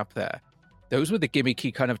Afterburner cab there. Those were the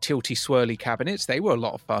gimmicky kind of tilty swirly cabinets. They were a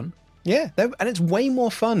lot of fun. Yeah, and it's way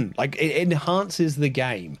more fun. Like, it enhances the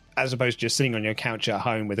game as opposed to just sitting on your couch at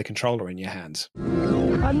home with a controller in your hands.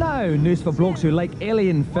 And now, news for blokes who like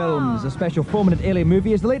alien films. A special 4-minute alien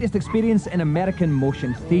movie is the latest experience in American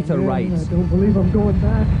motion theatre rides. I don't believe I'm going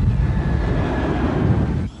back.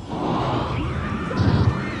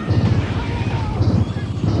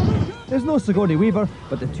 There's no Sigourney Weaver,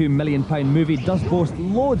 but the £2 million movie does boast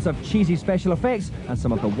loads of cheesy special effects and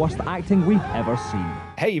some of the worst acting we've ever seen.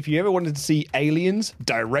 Hey, if you ever wanted to see Aliens,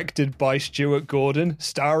 directed by Stuart Gordon,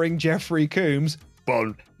 starring Jeffrey Combs,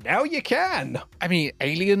 well, now you can. I mean,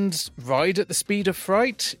 Aliens ride at the speed of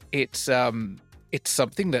fright. It's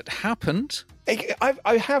something that happened.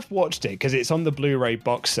 I have watched it because it's on the Blu-ray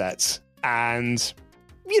box sets, and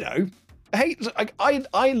hey,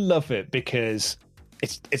 I love it because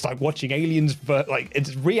it's like watching Aliens, but like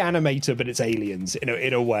it's Reanimator, but it's Aliens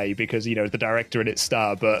in a way because the director and its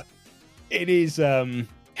star. But it is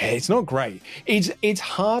it's not great. It's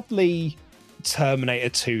hardly Terminator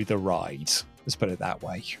 2 the ride. Let's put it that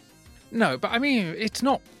way. No, but I mean it's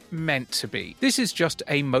not meant to be. This is just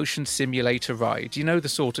a motion simulator ride. The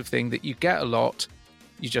sort of thing that you get a lot.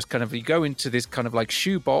 You just you go into this kind of like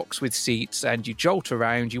shoebox with seats and you jolt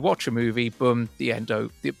around, you watch a movie, boom, the endo,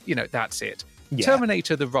 that's it. Yeah.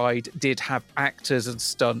 Terminator the ride did have actors and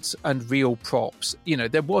stunts and real props.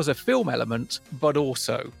 There was a film element, but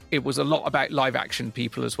also it was a lot about live action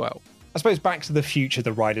people as well. I suppose Back to the Future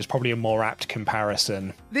the ride is probably a more apt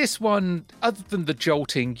comparison. This one, other than the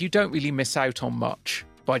jolting, you don't really miss out on much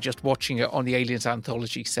by just watching it on the Aliens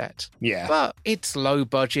Anthology set. Yeah. But it's low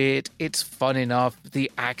budget, it's fun enough, the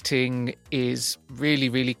acting is really,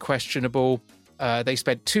 really questionable. They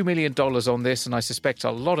spent $2 million on this, and I suspect a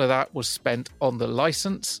lot of that was spent on the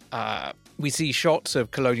license. We see shots of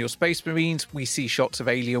Colonial Space Marines. We see shots of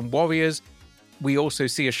alien warriors. We also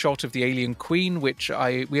see a shot of the Alien Queen, which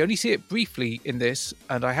we only see it briefly in this,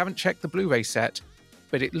 and I haven't checked the Blu-ray set,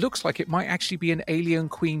 but it looks like it might actually be an Alien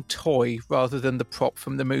Queen toy rather than the prop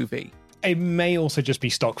from the movie. It may also just be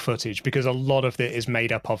stock footage, because a lot of it is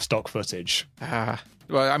made up of stock footage.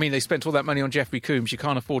 Well, I mean, they spent all that money on Jeffrey Combs. You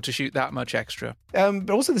can't afford to shoot that much extra. But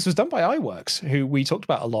also, this was done by iWorks, who we talked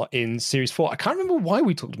about a lot in Series 4. I can't remember why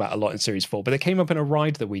we talked about a lot in Series 4, but they came up in a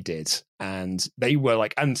ride that we did, and they were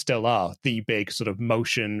like, and still are, the big sort of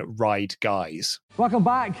motion ride guys. Welcome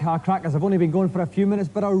back. Our crackers have only been going for a few minutes,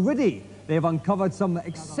 but already they've uncovered some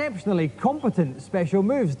exceptionally competent special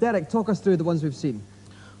moves. Derek, talk us through the ones we've seen.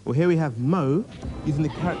 Well, here we have Mo using the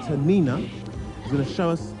character Nina. He's going to show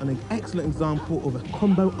us an excellent example of a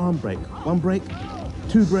combo arm break. 1 break,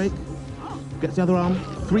 2 break, gets the other arm,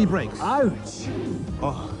 3 breaks. Ouch!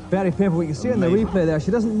 Oh, very painful. We can see in the replay there. She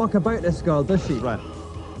doesn't muck about, this girl, does she? Right.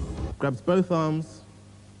 Grabs both arms.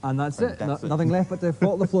 And that's it. Nothing left but to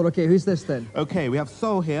fall to the floor. Okay, who's this then? Okay, we have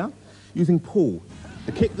Sol here using pull.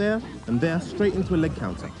 The kick there and there, straight into a leg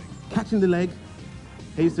counter. Catching the leg,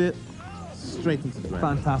 here's it, straight into the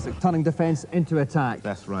ground. Fantastic. Turning defence into attack.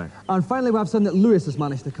 That's right. And finally, we have something that Lewis has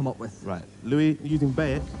managed to come up with. Right. Louis using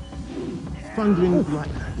Bayek, thundering like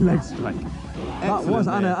leg strike. That was,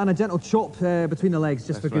 and a gentle chop between the legs,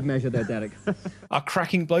 just for good measure there, Derek. Our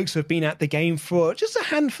cracking blokes have been at the game for just a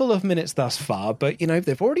handful of minutes thus far, but, you know,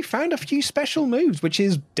 they've already found a few special moves, which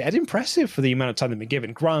is dead impressive for the amount of time they've been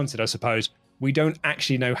given. Granted, I suppose, we don't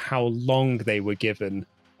actually know how long they were given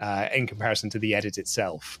in comparison to the edit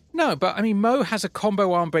itself. No, but I mean, Mo has a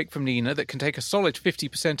combo arm break from Nina that can take a solid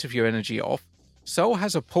 50% of your energy off. Sol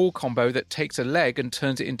has a pull combo that takes a leg and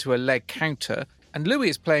turns it into a leg counter. And Louis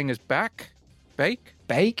is playing as Bake?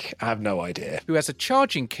 I have no idea. Who has a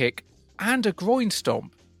charging kick and a groin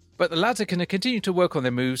stomp. But the lads are going to continue to work on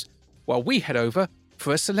their moves while we head over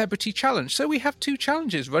for a celebrity challenge. So we have 2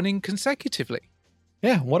 challenges running consecutively.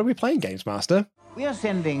 Yeah, what are we playing, Games Master? We are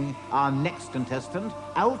sending our next contestant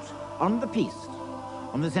out on the piste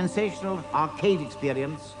on the sensational arcade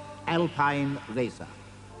experience, Alpine Racer.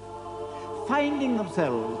 Finding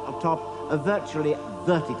themselves atop a virtually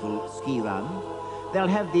vertical ski run, they'll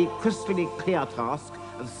have the crystally clear task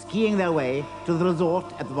of skiing their way to the resort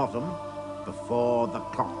at the bottom before the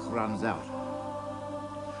clock runs out.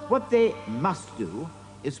 What they must do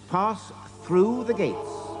is pass through the gates,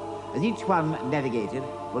 as each one navigated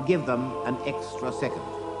will give them an extra second.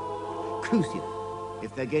 Crucial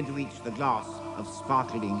if they're going to reach the glass of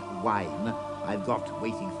sparkling wine I've got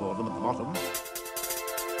waiting for them at the bottom.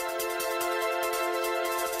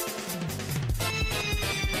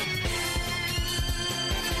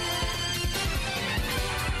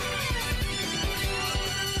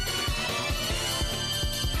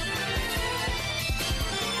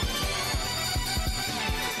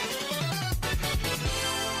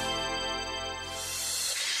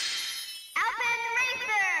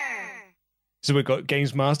 So we've got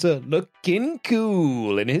Games Master looking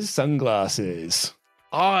cool in his sunglasses.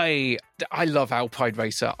 I love Alpine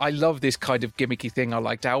Racer. I love this kind of gimmicky thing. I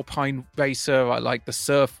liked Alpine Racer. I like the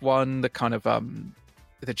surf one, the kind of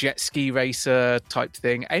the jet ski racer type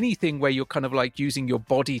thing. Anything where you're kind of like using your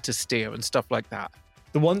body to steer and stuff like that.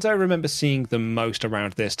 The ones I remember seeing the most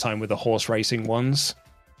around this time were the horse racing ones.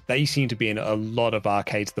 They seem to be in a lot of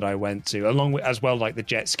arcades that I went to, along with as well like the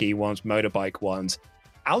jet ski ones, motorbike ones.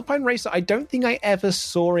 Alpine Racer, I don't think I ever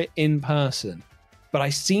saw it in person, but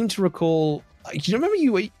I seem to recall. Do you remember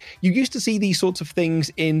you used to see these sorts of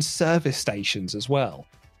things in service stations as well?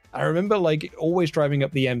 I remember like always driving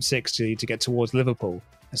up the M60 to get towards Liverpool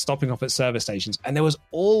and stopping off at service stations, and there was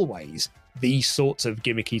always these sorts of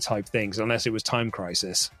gimmicky type things, unless it was Time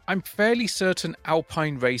Crisis. I'm fairly certain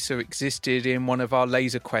Alpine Racer existed in one of our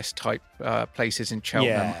Laser Quest type places in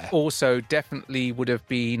Cheltenham. Yeah. Also, definitely would have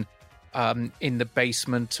been in the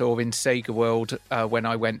basement or in Sega World when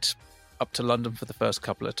I went up to London for the first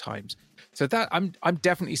couple of times. So that I'm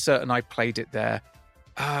definitely certain I played it there.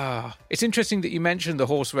 It's interesting that you mentioned the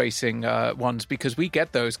horse racing ones, because we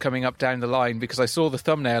get those coming up down the line, because I saw the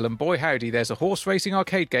thumbnail and boy howdy, there's a horse racing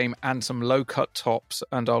arcade game and some low-cut tops,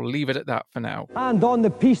 and I'll leave it at that for now. And on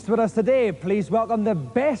the piste with us today, please welcome the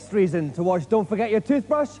best reason to watch Don't Forget Your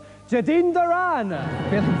Toothbrush, Jadine Duran.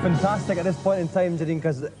 Feeling fantastic at this point in time, Jadine,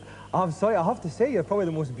 because I'm sorry, I have to say, you're probably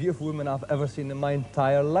the most beautiful woman I've ever seen in my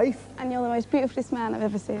entire life. And you're the most beautifulest man I've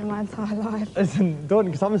ever seen in my entire life. Listen, don't,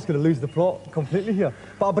 because I'm just going to lose the plot completely here.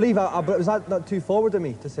 But I believe, was that not too forward of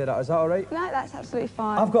me to say that? Is that all right? No, that's absolutely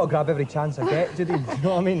fine. I've got to grab every chance I get, Judy. Do you know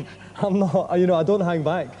what I mean? I'm not, you know, I don't hang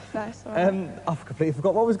back. No, sorry. I've completely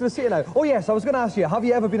forgot what I was going to say now. Oh, yes, I was going to ask you, have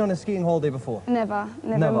you ever been on a skiing holiday before? Never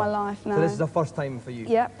in my life, no. So this is the first time for you?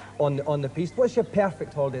 Yep. On the piste. What's your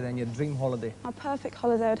perfect holiday then, your dream holiday? My perfect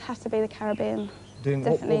holiday would have to be the Caribbean.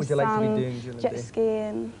 What would you like to be doing during the day? Jet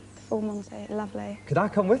skiing, full Monty. Lovely. Could I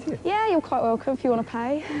come with you? Yeah, you're quite welcome if you want to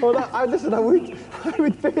pay. Well, listen, I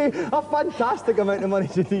would pay a fantastic amount of money,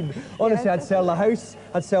 Jadine. Honestly, I'd sell the house,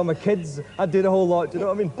 I'd sell my kids, I'd do the whole lot, do you know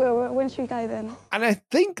what I mean? Well, when should we go then? And I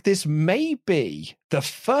think this may be the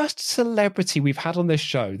first celebrity we've had on this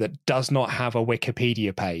show that does not have a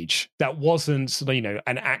Wikipedia page, that wasn't, you know,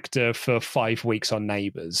 an actor for 5 weeks on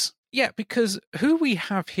Neighbours. Yeah, because who we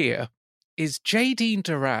have here is Jadine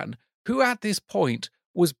Duran, who at this point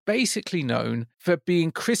was basically known for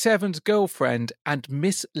being Chris Evans' girlfriend and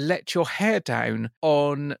Miss Let Your Hair Down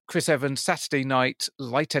on Chris Evans' Saturday night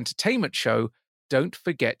light entertainment show, Don't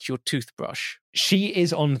Forget Your Toothbrush. She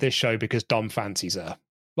is on this show because Dom fancies her.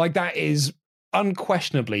 Like, that is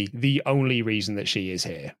unquestionably the only reason that she is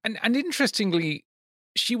here. And interestingly,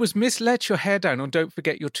 she was Miss Let Your Hair Down on Don't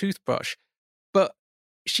Forget Your Toothbrush, but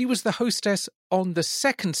she was the hostess on the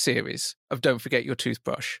second series of Don't Forget Your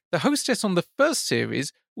Toothbrush. The hostess on the first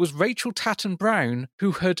series was Rachel Tatton Brown,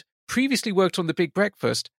 who had previously worked on The Big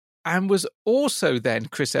Breakfast and was also then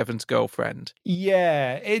Chris Evans' girlfriend.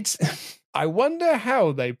 Yeah, it's... I wonder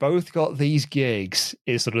how they both got these gigs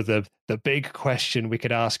is sort of the big question we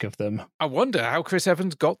could ask of them. I wonder how Chris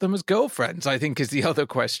Evans got them as girlfriends, I think is the other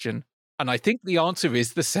question. And I think the answer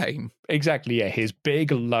is the same. Exactly, yeah, his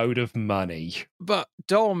big load of money. But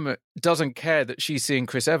Dom doesn't care that she's seeing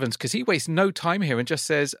Chris Evans because he wastes no time here and just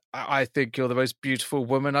says, I think you're the most beautiful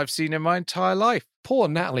woman I've seen in my entire life. Poor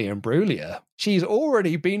Natalie Imbruglia. She's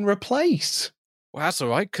already been replaced. Well, that's all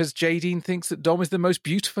right, because Jadine thinks that Dom is the most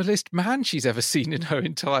beautifulest man she's ever seen in her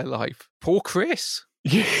entire life. Poor Chris.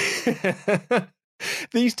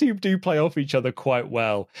 These two do play off each other quite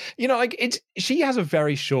well. You know, like, she has a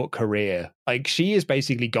very short career. Like, she is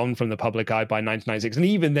basically gone from the public eye by 1996. And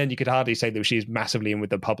even then, you could hardly say that she's massively in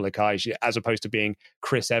with the public eye, as opposed to being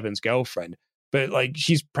Chris Evans' girlfriend. But, like,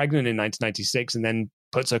 she's pregnant in 1996 and then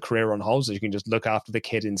puts her career on hold so she can just look after the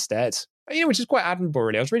kid instead. You know, which is quite admirable,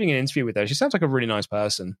 really. I was reading an interview with her. She sounds like a really nice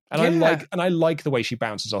person. And I like the way she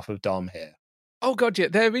bounces off of Dom here. Oh, God, yeah.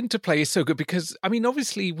 Their interplay is so good because, I mean,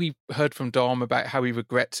 obviously we've heard from Dom about how he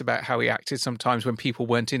regrets about how he acted sometimes when people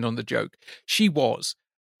weren't in on the joke. She was.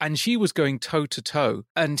 And she was going toe to toe.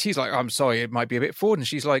 And he's like, I'm sorry, it might be a bit forward. And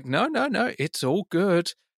she's like, no, it's all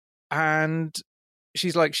good. And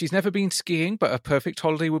she's like, she's never been skiing, but a perfect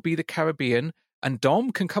holiday would be the Caribbean. And Dom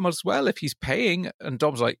can come as well if he's paying. And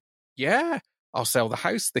Dom's like, yeah, I'll sell the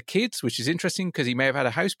house, the kids, which is interesting because he may have had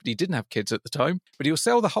a house, but he didn't have kids at the time. But he'll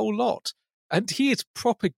sell the whole lot. And he is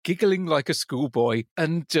proper giggling like a schoolboy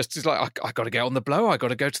and just is like, I got to get on the blow. I got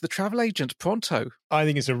to go to the travel agent pronto. I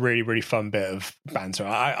think it's a really, really fun bit of banter.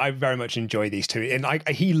 I very much enjoy these two. And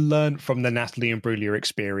he learned from the Natalie Imbruglia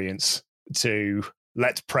experience to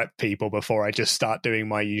let's prep people before I just start doing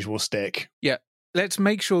my usual stick. Yeah. Let's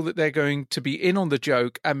make sure that they're going to be in on the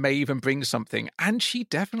joke and may even bring something. And she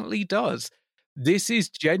definitely does. This is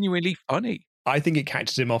genuinely funny. I think it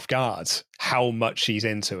catches him off guard how much she's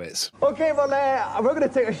into it. Okay, well, we're going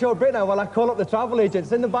to take a short break now while I call up the travel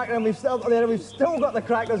agents. In the background, we've still got the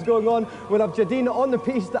crackers going on. We'll have Jadine on the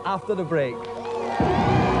piste after the break.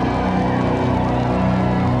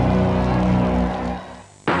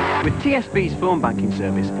 With TSB's phone banking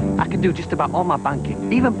service, I can do just about all my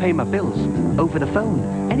banking, even pay my bills, over the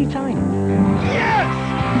phone, anytime. Yes!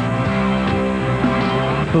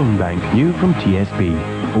 Phone bank new from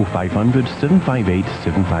TSB. 0500 758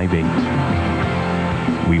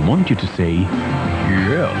 758. We want you to say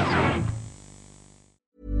yes.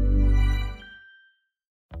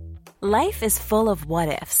 Life is full of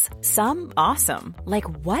what-ifs. Some awesome, like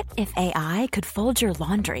what if AI could fold your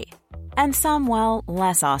laundry? And some, well,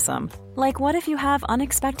 less awesome, like what if you have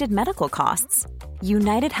unexpected medical costs?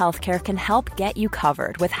 United Healthcare can help get you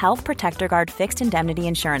covered with Health Protector Guard fixed indemnity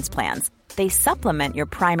insurance plans. They supplement your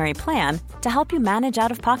primary plan to help you manage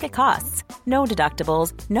out-of-pocket costs. No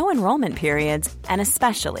deductibles, no enrollment periods, and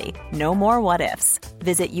especially no more what-ifs.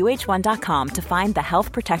 Visit uh1.com to find the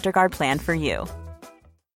Health Protector Guard plan for you.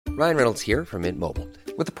 Ryan Reynolds here from Mint Mobile.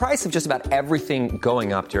 With the price of just about everything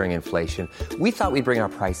going up during inflation, we thought we'd bring our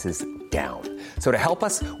prices down. So to help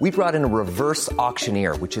us, we brought in a reverse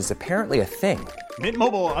auctioneer, which is apparently a thing. Mint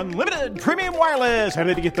Mobile Unlimited Premium Wireless. How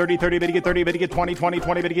to get 30, 30, how to get 30, how to get 20, 20,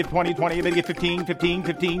 20, how to get 20, 20, how to get 15, 15,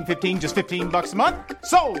 15, 15, just $15 a month?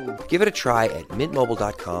 Sold! Give it a try at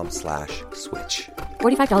mintmobile.com/switch.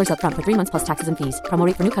 $45 up front for 3 months plus taxes and fees. Promo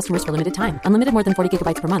rate for new customers for limited time. Unlimited more than 40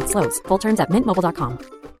 gigabytes per month. Slows full terms at mintmobile.com.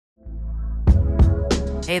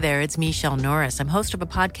 Hey there, it's Michelle Norris. I'm host of a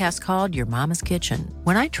podcast called Your Mama's Kitchen.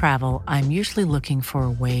 When I travel, I'm usually looking for a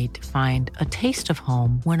way to find a taste of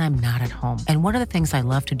home when I'm not at home. And one of the things I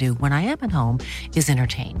love to do when I am at home is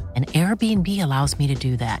entertain. And Airbnb allows me to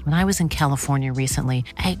do that. When I was in California recently,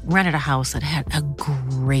 I rented a house that had a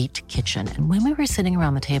great kitchen. And when we were sitting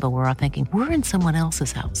around the table, we were all thinking, we're in someone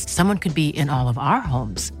else's house. Someone could be in all of our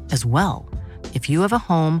homes as well. If you have a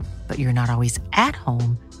home, but you're not always at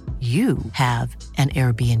home, you have an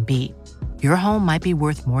Airbnb. Your home might be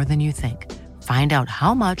worth more than you think. Find out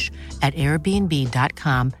how much at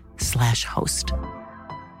airbnb.com/host.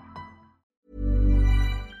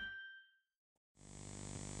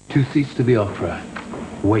 2 seats to the opera.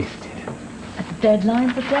 Wasted. A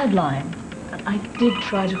deadline's a deadline. I did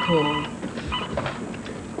try to call.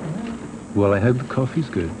 Well, I hope the coffee's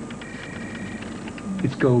good.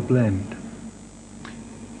 It's Gold Blend.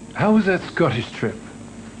 How was that Scottish trip?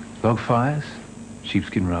 Log fires?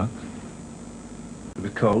 Sheepskin rugs? It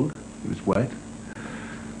was cold. It was wet.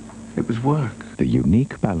 It was work. The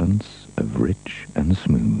unique balance of rich and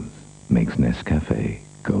smooth makes Nescafe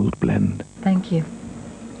Gold Blend. Thank you.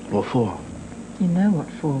 What for? You know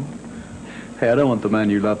what for. Hey, I don't want the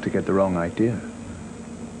man you love to get the wrong idea.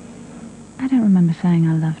 I don't remember saying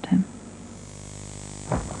I loved him.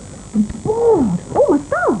 Bored! Oh my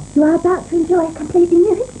God! You are about to enjoy a completely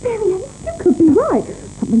new experience. You could be right.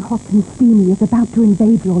 Something hot and steamy is about to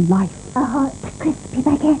invade your life. A hot, crispy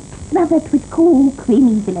baguette smothered with cool,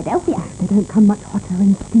 creamy Philadelphia. They don't come much hotter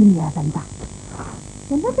and steamier than that.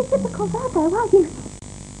 You're not a typical Virgo, are you?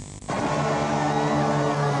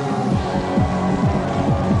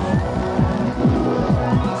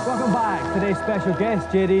 Welcome back. Today's special guest,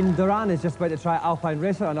 Jadine Duran, is just about to try Alpine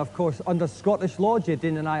Racer, and of course, under Scottish law,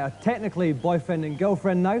 Jadine and I are technically boyfriend and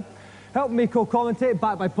girlfriend now. Helping me co-commentate,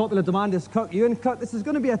 backed by popular demand, is Kirk Ewan. Kirk, this is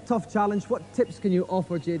going to be a tough challenge. What tips can you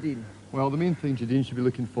offer Jadine? Well, the main thing Jadine should be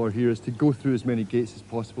looking for here is to go through as many gates as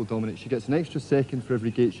possible, Dominic. She gets an extra second for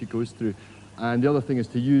every gate she goes through. And the other thing is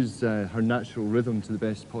to use her natural rhythm to the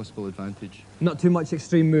best possible advantage. Not too much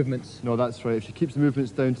extreme movements? No, that's right. If she keeps the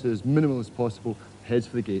movements down to as minimal as possible, heads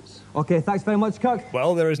for the gates. OK, thanks very much, Kirk.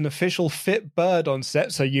 Well, there is an official fit bird on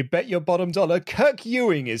set, so you bet your bottom dollar Kirk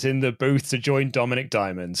Ewing is in the booth to join Dominic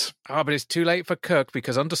Diamond. Ah, but it's too late for Kirk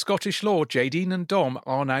because under Scottish law, Jadine and Dom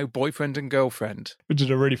are now boyfriend and girlfriend. Which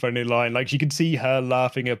is a really funny line. Like, you can see her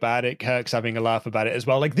laughing about it. Kirk's having a laugh about it as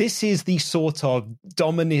well. Like, this is the sort of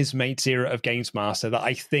Dom and his mates era of Games Master that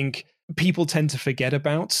I think people tend to forget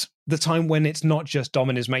about. The time when it's not just Dom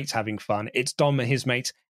and his mates having fun, it's Dom and his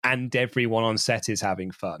mates and everyone on set is having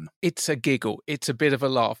fun. It's a giggle, it's a bit of a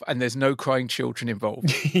laugh, and there's no crying children involved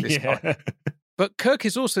this time. But Kirk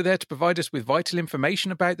is also there to provide us with vital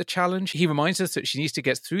information about the challenge. He reminds us that she needs to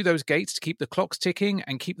get through those gates to keep the clocks ticking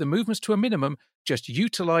and keep the movements to a minimum. Just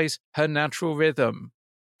utilise her natural rhythm.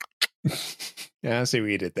 Yeah, I see what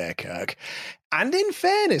you did there, Kirk. And in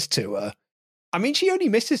fairness to her, I mean, she only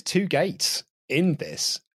misses 2 gates in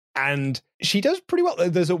this. And she does pretty well.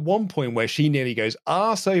 There's at one point where she nearly goes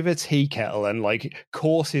arse over tea kettle and like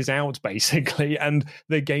courses out basically, and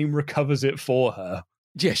the game recovers it for her.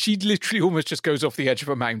 Yeah, she literally almost just goes off the edge of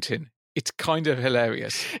a mountain. It's kind of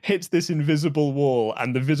hilarious. Hits this invisible wall,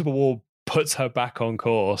 and the visible wall puts her back on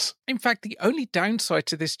course. In fact, the only downside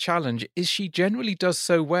to this challenge is she generally does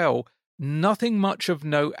so well, nothing much of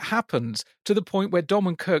note happens, to the point where Dom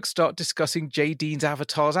and Kirk start discussing Jadine's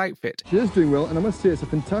avatar's outfit. She is doing well, and I must say it's a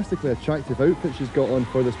fantastically attractive outfit she's got on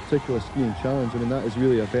for this particular skiing challenge. I mean, that is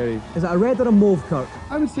really a very... Is it a red or a mauve, Kirk?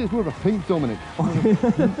 I would say it's more of a pink, Dominic.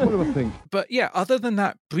 More of a pink. But yeah, other than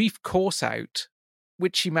that brief course out,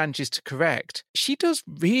 which she manages to correct, she does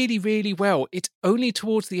really, really well. It's only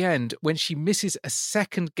towards the end when she misses a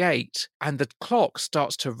second gate and the clock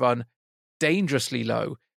starts to run dangerously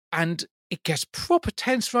low. And it gets proper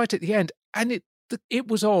tense right at the end. And it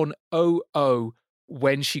was on 0-0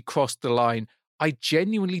 when she crossed the line. I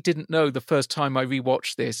genuinely didn't know the first time I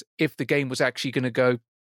rewatched this if the game was actually going to go,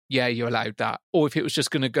 yeah, you're allowed that. Or if it was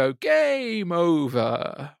just going to go, game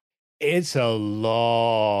over. It's a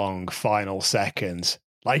long final seconds.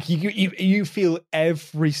 Like, you feel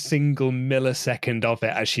every single millisecond of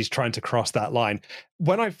it as she's trying to cross that line.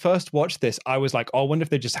 When I first watched this, I was like, oh, I wonder if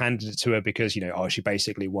they just handed it to her because, she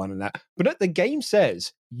basically won and that. But the game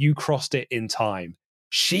says you crossed it in time.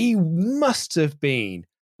 She must have been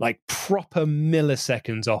like proper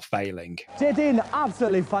milliseconds off failing. Jadine,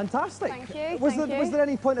 absolutely fantastic. Thank you. Was there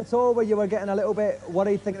any point at all where you were getting a little bit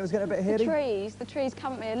worried, thinking it was getting a bit hairy? The trees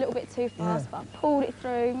come at me a little bit too fast, but I pulled it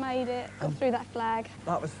through, made it, got through that flag.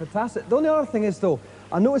 That was fantastic. The only other thing is, though,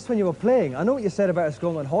 I noticed when you were playing, I know what you said about us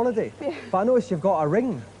going on holiday, but I noticed you've got a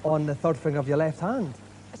ring on the third finger of your left hand.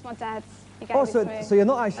 That's my dad's. He gave it to me. So you're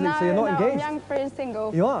not actually, no, so you're not engaged? I'm young, free and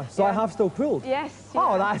single. You are? So I have still pooled? Yes.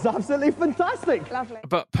 Oh, that's absolutely fantastic. Lovely.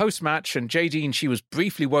 But post-match, and Jadine, she was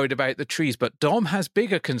briefly worried about the trees, but Dom has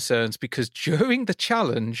bigger concerns because during the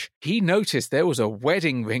challenge, he noticed there was a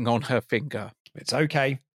wedding ring on her finger. It's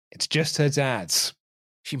okay. It's just her dad's.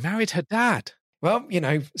 She married her dad. Well, you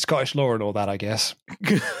know, Scottish law and all that, I guess.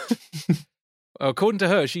 According to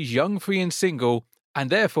her, she's young, free and single, and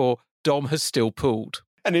therefore Dom has still pooled.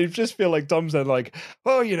 And it just feel like Dom's then like,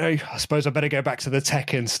 oh, you know, I suppose I better go back to the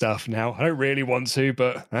Tekken stuff now. I don't really want to,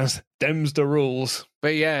 but that's them's the rules.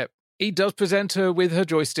 But yeah, he does present her with her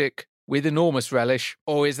joystick with enormous relish,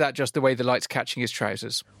 or is that just the way the light's catching his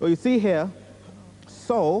trousers? Well, you see here,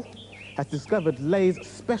 Sol has discovered Lay's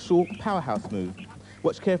special powerhouse move.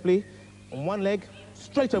 Watch carefully. On one leg,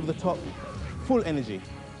 straight over the top, full energy.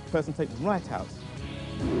 Person takes right out.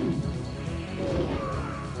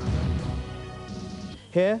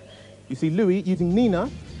 Here, you see Louis using Nina,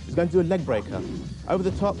 who's going to do a leg breaker. Over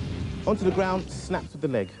the top, onto the ground, snaps with the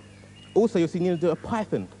leg. Also, you'll see Nina do a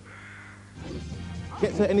python.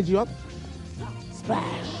 Gets her energy up,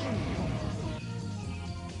 splash.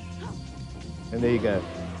 And there you go.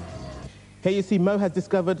 Here you see Mo has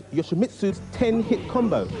discovered Yoshimitsu's 10-hit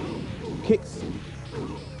combo. Kicks.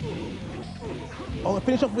 Oh,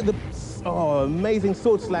 finish off with the amazing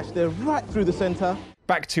sword slash there right through the center.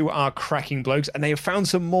 Back to our cracking blokes, and they have found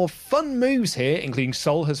some more fun moves here, including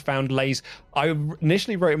Sol has found Lay's, I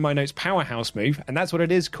initially wrote in my notes, powerhouse move, and that's what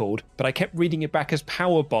it is called, but I kept reading it back as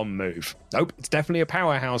power bomb move. Nope, it's definitely a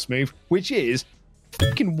powerhouse move, which is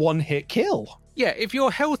fucking one-hit kill. Yeah, if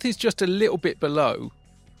your health is just a little bit below,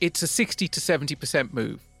 it's a 60 to 70%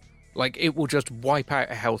 move. Like, it will just wipe out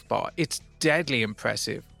a health bar. It's deadly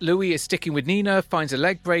impressive. Louis is sticking with Nina, finds a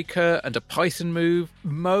leg breaker and a python move.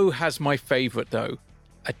 Mo has my favourite, though.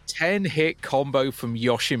 A 10-hit combo from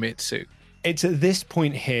Yoshimitsu. It's at this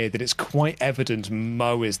point here that it's quite evident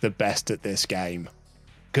Mo is the best at this game.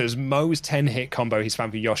 Because Mo's 10-hit combo he's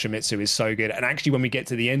found for Yoshimitsu is so good. And actually, when we get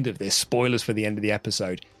to the end of this, spoilers for the end of the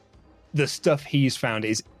episode, the stuff he's found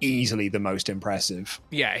is easily the most impressive.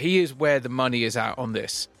 Yeah, he is where the money is at on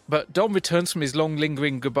this. But Dom returns from his long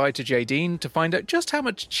lingering goodbye to Jadine to find out just how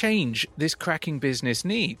much change this cracking business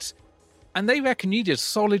needs. And they reckon you need a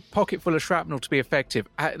solid pocket full of shrapnel to be effective,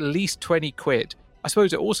 at least 20 quid. I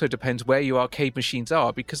suppose it also depends where your arcade machines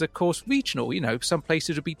are, because of course regional, you know, some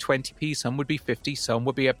places would be 20p, some would be 50, some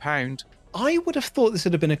would be £1. I would have thought this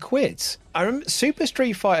would have been a quid. I remember Super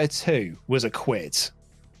Street Fighter 2 was a quid.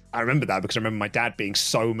 I remember that because I remember my dad being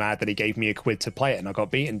so mad that he gave me a quid to play it and I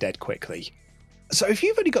got beaten dead quickly. So if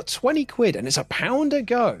you've only got 20 quid and it's £1 a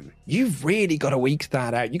go, you've really got to eke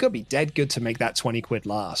that out. You've got to be dead good to make that 20 quid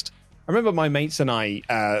last. I remember my mates and I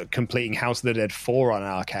completing House of the Dead 4 on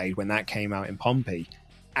arcade when that came out in Pompey.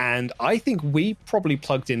 And I think we probably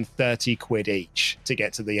plugged in 30 quid each to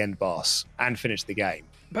get to the end boss and finish the game.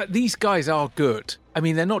 But these guys are good. I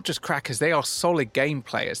mean, they're not just crackers, they are solid game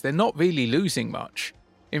players. They're not really losing much.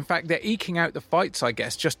 In fact, they're eking out the fights, I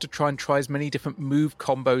guess, just to try as many different move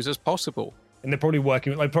combos as possible. And they're probably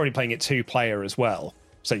probably playing it 2-player as well.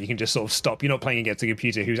 So you can just sort of stop. You're not playing against a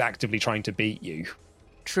computer who's actively trying to beat you.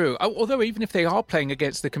 True. Although even if they are playing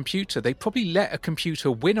against the computer, they probably let a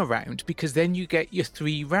computer win a round because then you get your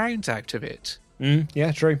 3 rounds out of it.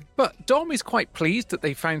 Yeah, true. But Dom is quite pleased that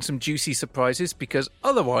they found some juicy surprises because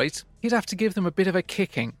otherwise he'd have to give them a bit of a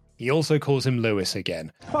kicking. He also calls him Lewis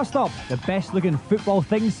again. First up, the best looking football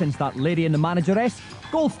thing since that Lady and the Manageress,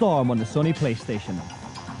 Goldstorm on the Sony PlayStation.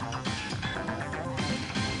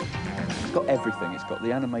 It's got everything. It's got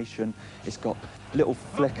the animation, it's got little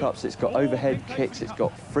flick-ups, it's got overhead kicks, it's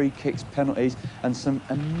got free kicks, penalties, and some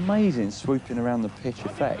amazing swooping around the pitch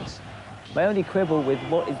effects. My only quibble with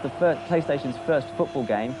what is the PlayStation's first football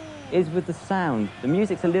game is with the sound. The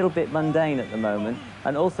music's a little bit mundane at the moment,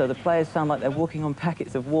 and also the players sound like they're walking on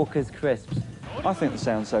packets of Walker's crisps. I think the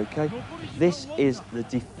sound's okay. This is the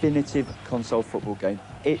definitive console football game.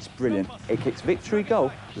 It's brilliant. It kicks victory goal,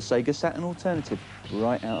 the Sega Saturn alternative,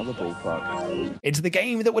 right out of the ballpark. It's the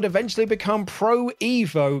game that would eventually become Pro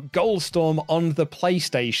Evo Goldstorm on the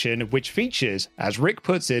PlayStation, which features, as Rick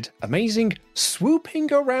puts it, amazing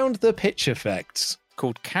swooping around the pitch effects.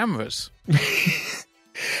 Called cameras.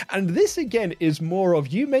 And this again is more of,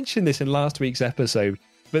 you mentioned this in last week's episode,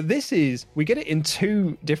 but this is, we get it in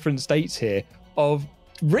 2 different states here of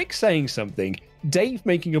Rick saying something, Dave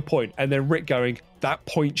making a point, and then Rick going, that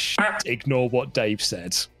point ignore what Dave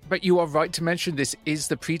said. But you are right to mention this is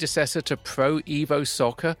the predecessor to Pro Evo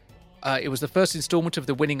Soccer. It was the first installment of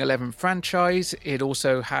the Winning 11 franchise. It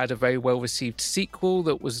also had a very well-received sequel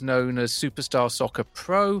that was known as Superstar Soccer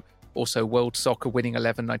Pro. Also World Soccer winning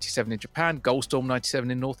 1197 in Japan, Goldstorm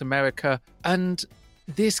 97 in North America. And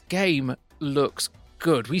this game looks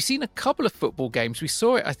good. We've seen a couple of football games. We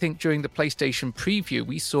saw it, I think, during the PlayStation preview.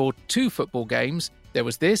 We saw 2 football games. There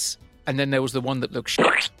was this, and then there was the one that looked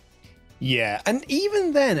shit. Yeah, and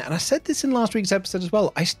even then, and I said this in last week's episode as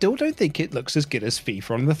well, I still don't think it looks as good as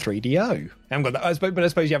FIFA on the 3DO. I haven't got that, but I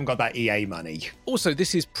suppose you haven't got that EA money. Also,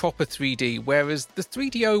 this is proper 3D, whereas the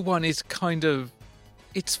 3DO one is kind of,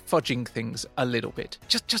 it's fudging things a little bit,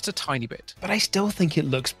 just a tiny bit. But I still think it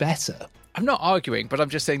looks better. I'm not arguing, but I'm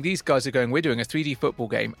just saying these guys are going, we're doing a 3D football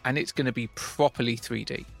game, and it's going to be properly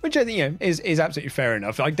 3D. Which I think is absolutely fair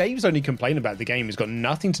enough. Like, Dave's only complaint about the game has got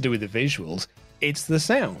nothing to do with the visuals, it's the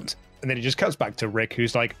sound. And then it just cuts back to Rick,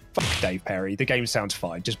 who's like, fuck Dave Perry, the game sounds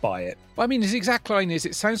fine, just buy it. Well, I mean, his exact line is,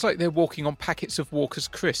 it sounds like they're walking on packets of Walker's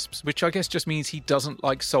crisps, which I guess just means he doesn't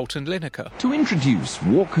like salt and vinegar. To introduce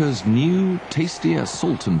Walker's new, tastier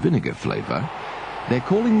salt and vinegar flavour, they're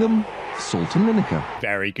calling them Salt and Vinegar.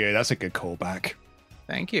 Very good, that's a good callback.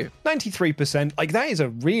 Thank you. 93%, like that is a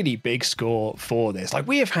really big score for this. Like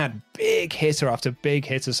we have had big hitter after big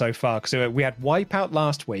hitter so far. So we had Wipeout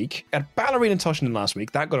last week, had Ballerina Toshinden last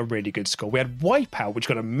week, that got a really good score. We had Wipeout, which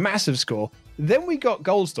got a massive score. Then we got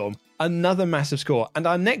Goldstorm, another massive score. And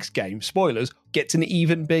our next game, spoilers, gets an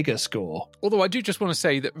even bigger score. Although I do just want to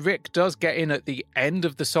say that Rick does get in at the end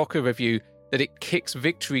of the soccer review that it kicks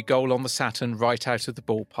victory goal on the Saturn right out of the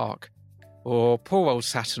ballpark. Oh, poor old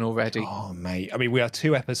Saturn already. Oh, mate. I mean, we are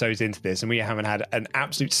 2 episodes into this and we haven't had an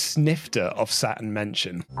absolute snifter of Saturn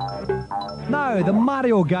mention. Now, the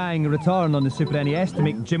Mario gang return on the Super NES to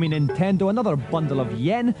make Jimmy Nintendo another bundle of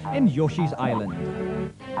yen in Yoshi's Island.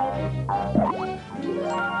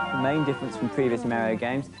 The main difference from previous Mario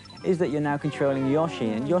games is that you're now controlling Yoshi,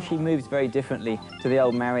 and Yoshi moves very differently to the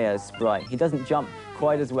old Mario sprite. He doesn't jump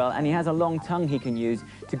quite as well, and he has a long tongue he can use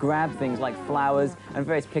to grab things like flowers and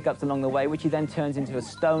various pickups along the way, which he then turns into a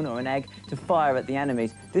stone or an egg to fire at the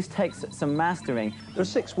enemies. This takes some mastering. There are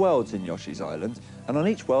 6 worlds in Yoshi's Island, and on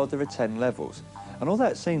each world there are 10 levels. And although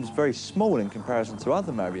it seems very small in comparison to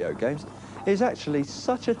other Mario games, it is actually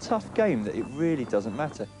such a tough game that it really doesn't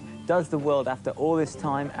matter. Does the world, after all this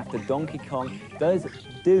time, after Donkey Kong,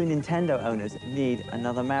 do Nintendo owners need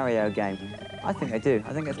another Mario game? I think they do.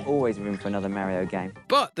 I think there's always room for another Mario game.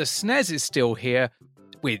 But the SNES is still here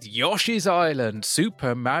with Yoshi's Island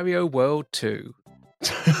Super Mario World 2.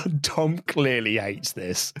 Tom clearly hates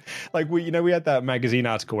this. Like, we had that magazine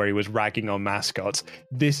article where he was ragging on mascots.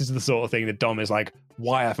 This is the sort of thing that Dom is like,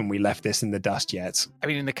 why haven't we left this in the dust yet? I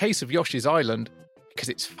mean, in the case of Yoshi's Island, because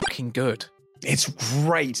it's fucking good. It's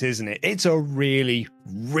great, isn't it? It's a really,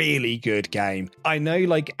 really good game. I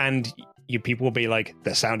know, and you people will be like,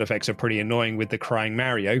 the sound effects are pretty annoying with the crying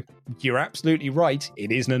Mario. You're absolutely right.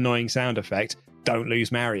 It is an annoying sound effect. Don't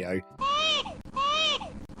lose Mario.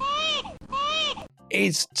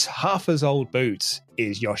 It's tough as old boots,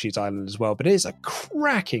 is Yoshi's Island as well, but it is a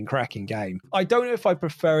cracking game. I don't know if I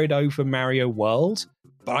prefer it over Mario World,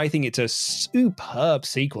 but I think it's a superb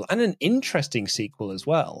sequel and an interesting sequel as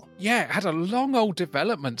well. Yeah, it had a long old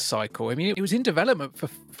development cycle. I mean, it was in development for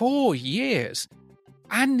 4 years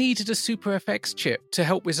and needed a Super FX chip to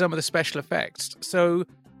help with some of the special effects. So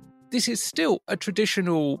this is still a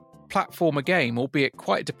traditional platformer game, albeit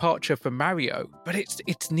quite a departure from Mario, but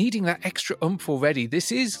it's needing that extra oomph already.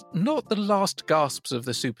 This is not the last gasps of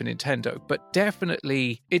the Super Nintendo, but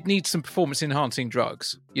definitely it needs some performance enhancing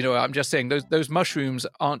drugs. I'm just saying those mushrooms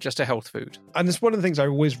aren't just a health food. And it's one of the things I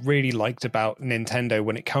always really liked about Nintendo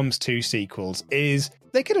when it comes to sequels is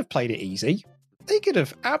they could have played it easy. They could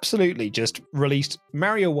have absolutely just released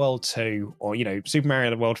Mario World 2 or, Super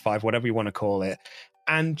Mario World 5, whatever you want to call it,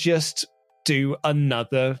 and just do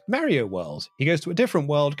another Mario World. He goes to a different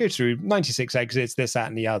world, goes through 96 exits, this, that,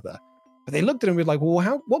 and the other. But they looked at him with like,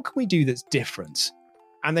 well, what can we do that's different?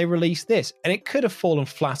 And they released this, and it could have fallen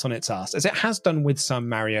flat on its ass, as it has done with some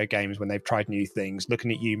Mario games when they've tried new things,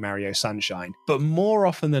 looking at you, Mario Sunshine. But more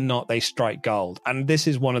often than not, they strike gold. And this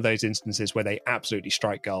is one of those instances where they absolutely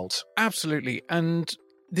strike gold. Absolutely. And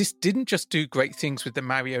this didn't just do great things with the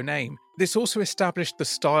Mario name. This also established the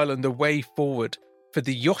style and the way forward for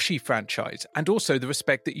the Yoshi franchise, and also the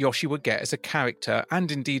respect that Yoshi would get as a character, and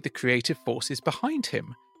indeed the creative forces behind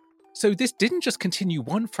him. So this didn't just continue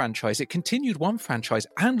one franchise, it continued one franchise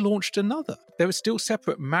and launched another. There are still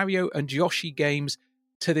separate Mario and Yoshi games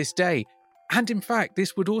to this day. And in fact,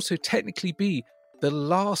 this would also technically be the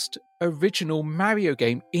last original Mario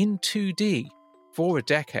game in 2D for a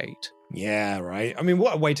decade. Yeah, right. I mean,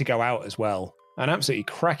 what a way to go out as well. An absolutely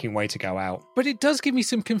cracking way to go out. But it does give me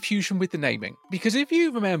some confusion with the naming. Because if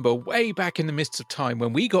you remember way back in the mists of time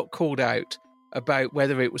when we got called out about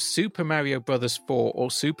whether it was Super Mario Bros. 4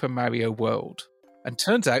 or Super Mario World. And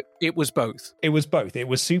turns out it was both. It was both. It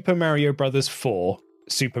was Super Mario Bros. 4,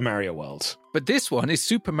 Super Mario World. But this one is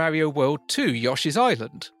Super Mario World 2, Yoshi's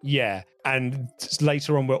Island. Yeah, and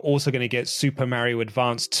later on we're also going to get Super Mario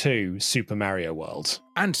Advance 2, Super Mario World.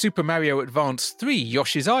 And Super Mario Advance 3,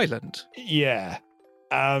 Yoshi's Island. Yeah.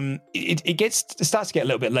 It starts to get a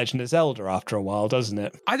little bit Legend of Zelda after a while, doesn't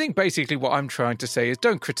it? I think basically what I'm trying to say is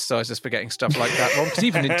don't criticize us for getting stuff like that wrong, because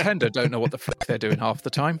even Nintendo don't know what the fuck they're doing half the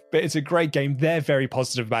time. But it's a great game. They're very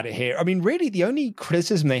positive about it here. I mean, really, the only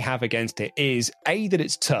criticism they have against it is, A, that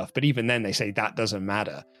it's tough, but even then they say that doesn't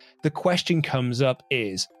matter. The question comes up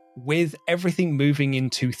is, with everything moving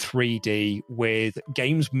into 3D, with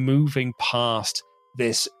games moving past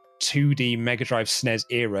this 2D Mega Drive SNES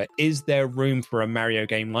era, is there room for a Mario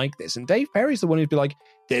game like this? And Dave Perry's the one who'd be like,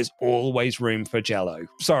 there's always room for Jello.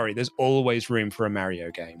 Sorry, there's always room for a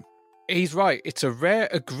Mario game. He's right. It's a rare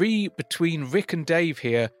agree between Rick and Dave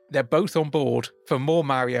here. They're both on board for more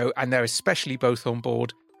Mario, and they're especially both on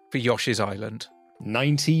board for Yoshi's Island.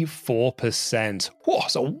 94%. Whoa,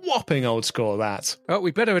 it's a whopping old score, that. Well,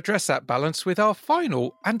 we better address that balance with our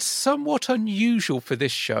final and somewhat unusual for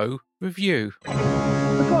this show review.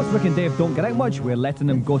 Because Rick and Dave don't get out much, we're letting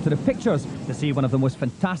them go to the pictures to see one of the most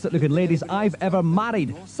fantastic looking ladies I've ever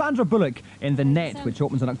married, Sandra Bullock, in The Net, which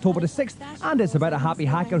opens on October the 6th, and it's about a happy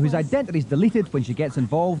hacker whose identity is deleted when she gets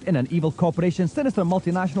involved in an evil corporation, sinister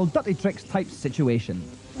multinational, dirty tricks type situation.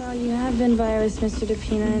 Well, you have been virus, Mr.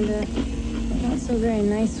 DePina, and a not so very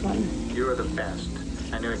nice one. You are the best.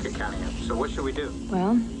 I knew I could count on you. So what should we do?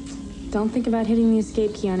 Well, don't think about hitting the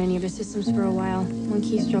escape key on any of your systems for a while. One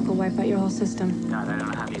keystroke will wipe out your whole system. God, I don't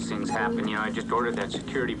know how these things happen. You know, I just ordered that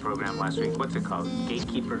security program last week. What's it called?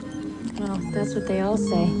 Gatekeeper? Well, that's what they all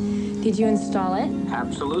say. Did you install it?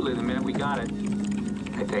 Absolutely, the minute we got it.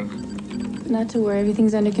 I think. Not to worry,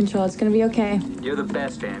 everything's under control. It's gonna be okay. You're the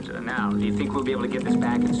best, Angela. Now, do you think we'll be able to get this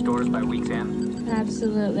back in stores by week's end?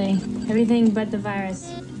 Absolutely. Everything but the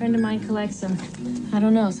virus. A friend of mine collects them. I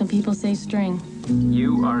don't know, some people say string.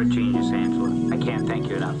 You are a genius, Angela. I can't thank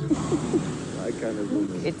you enough.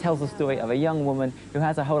 It tells the story of a young woman who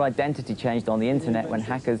has her whole identity changed on the internet when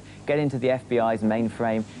hackers get into the FBI's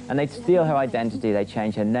mainframe and they steal her identity. They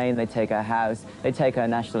change her name, they take her house, they take her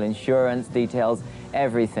national insurance details,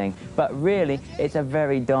 everything. But really, it's a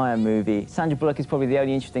very dire movie. Sandra Bullock is probably the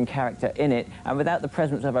only interesting character in it, and without the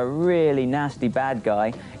presence of a really nasty bad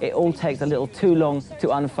guy, it all takes a little too long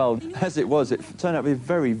to unfold. As it was, it turned out to be a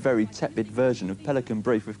very, very tepid version of Pelican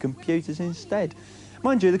Brief with computers instead.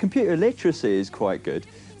 Mind you, the computer literacy is quite good.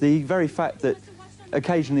 The very fact that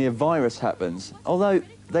occasionally a virus happens, although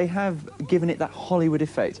they have given it that Hollywood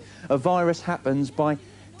effect. A virus happens by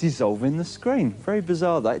dissolving the screen. Very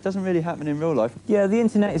bizarre that. It doesn't really happen in real life. Yeah, the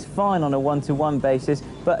internet is fine on a one-to-one basis,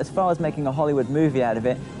 but as far as making a Hollywood movie out of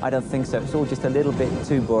it, I don't think so. It's all just a little bit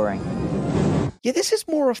too boring. Yeah, this is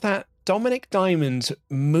more of that Dominic Diamond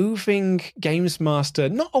moving Games Master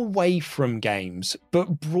not away from games,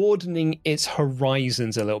 but broadening its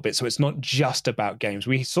horizons a little bit. So it's not just about games.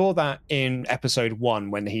 We saw that in episode 1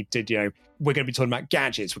 when he did, we're going to be talking about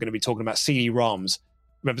gadgets. We're going to be talking about CD-ROMs.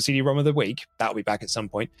 Remember CD-ROM of the week? That'll be back at some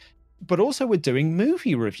point. But also we're doing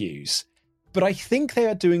movie reviews. But I think they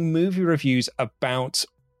are doing movie reviews about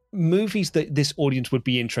movies that this audience would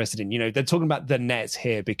be interested in. They're talking about The Net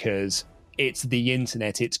here because it's the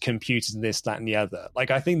internet, it's computers and this, that, and the other.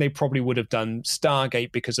 Like, I think they probably would have done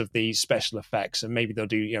Stargate because of the special effects, and maybe they'll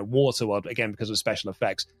do, Waterworld again because of special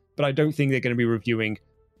effects. But I don't think they're going to be reviewing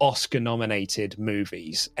Oscar-nominated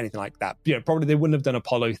movies, anything like that. Probably they wouldn't have done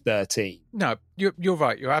Apollo 13. No, you're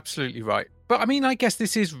right. You're absolutely right. But I mean, I guess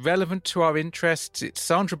this is relevant to our interests. It's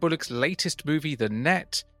Sandra Bullock's latest movie, The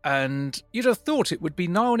Net. And you'd have thought it would be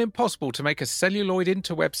nigh on impossible to make a celluloid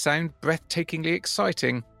interweb sound breathtakingly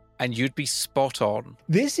exciting. And you'd be spot on.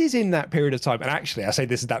 This is in that period of time, and actually I say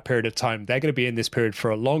this is that period of time, they're going to be in this period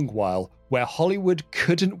for a long while, where Hollywood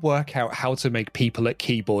couldn't work out how to make people at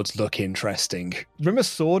keyboards look interesting. Remember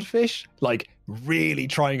Swordfish? Like, really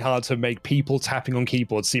trying hard to make people tapping on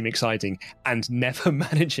keyboards seem exciting, and never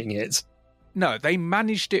managing it. No, they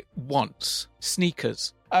managed it once.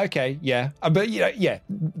 Sneakers. Okay, yeah. But yeah,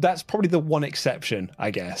 that's probably the one exception,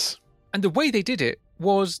 I guess. And the way they did it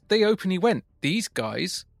was they openly went, these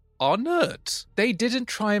guys are nerds. They didn't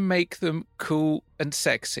try and make them cool and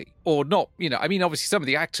sexy. Or not, obviously some of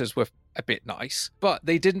the actors were a bit nice, but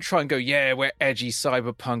they didn't try and go, yeah, we're edgy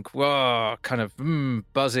cyberpunk, whoa, kind of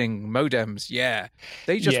buzzing modems, yeah.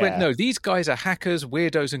 They just went, no, these guys are hackers,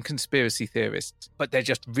 weirdos, and conspiracy theorists, but they're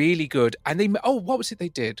just really good. And what was it they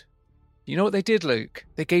did? You know what they did, Luke?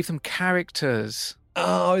 They gave them characters.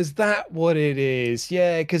 Oh, is that what it is?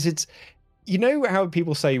 Yeah, because it's... You know how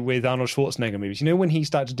people say with Arnold Schwarzenegger movies, you know when he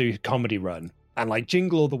started to do comedy run, and like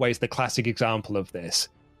Jingle All the Way is the classic example of this.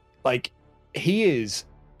 Like, he is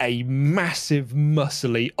a massive,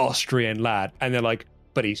 muscly Austrian lad, and they're like,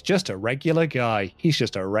 but he's just a regular guy. He's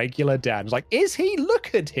just a regular dad. It's like, is he?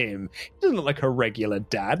 Look at him. He doesn't look like a regular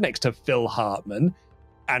dad next to Phil Hartman.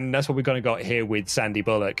 And that's what we're going to got here with Sandy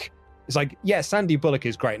Bullock. It's like, yeah, Sandy Bullock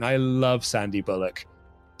is great, and I love Sandy Bullock.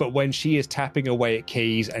 But when she is tapping away at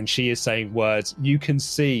keys and she is saying words, you can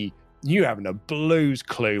see you haven't a blues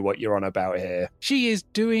clue what you're on about here. She is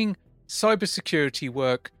doing cybersecurity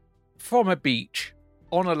work from a beach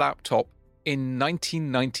on a laptop in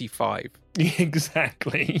 1995.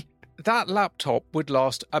 Exactly. That laptop would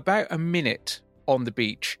last about a minute on the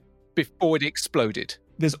beach before it exploded.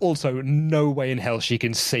 There's also no way in hell she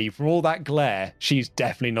can see. For all that glare, she's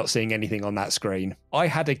definitely not seeing anything on that screen. I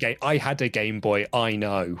had a Game Boy, I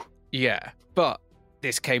know. Yeah, but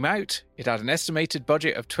this came out. It had an estimated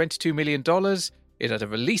budget of $22 million. It had a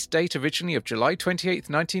release date originally of July 28th,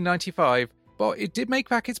 1995. But it did make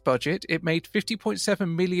back its budget. It made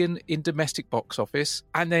 $50.7 million in domestic box office,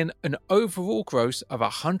 and then an overall gross of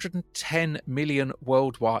 $110 million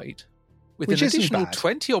worldwide, with Which an isn't additional bad.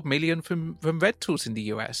 20-odd million from rentals in the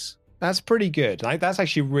US. That's pretty good. Like, that's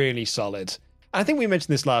actually really solid. I think we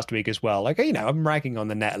mentioned this last week as well. Like, you know, I'm ragging on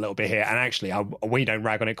the net a little bit here, and actually, we don't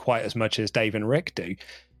rag on it quite as much as Dave and Rick do.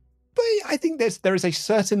 But I think there is a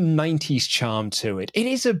certain 90s charm to it. It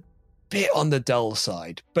is a bit on the dull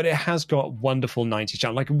side, but it has got wonderful 90s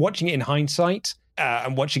charm. Like, watching it in hindsight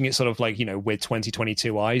and watching it sort of like, you know, with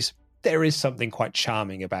 2022 eyes, there is something quite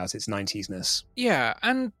charming about its 90s-ness. Yeah,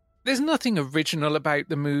 and there's nothing original about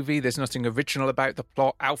the movie. There's nothing original about the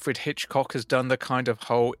plot. Alfred Hitchcock has done the kind of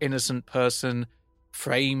whole innocent person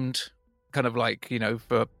framed, kind of like, you know,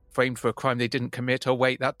 framed for a crime they didn't commit. Oh,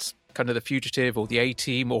 wait, that's kind of The Fugitive or The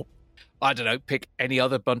A-Team, or I don't know, pick any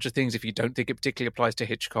other bunch of things if you don't think it particularly applies to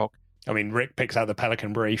Hitchcock. I mean, Rick picks out The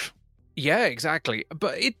Pelican Brief. Yeah, exactly.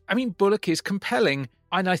 But Bullock is compelling,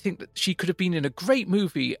 and I think that she could have been in a great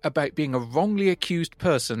movie about being a wrongly accused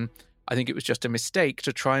person. I think it was just a mistake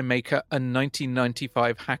to try and make her a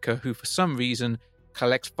 1995 hacker who, for some reason,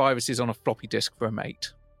 collects viruses on a floppy disk for a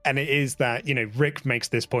mate. And it is that, you know, Rick makes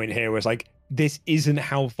this point here where it's like, this isn't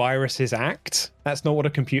how viruses act. That's not what a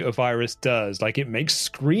computer virus does. Like, it makes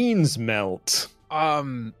screens melt.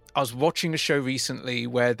 I was watching a show recently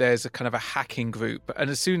where there's a kind of a hacking group, and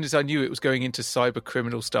as soon as I knew it was going into cyber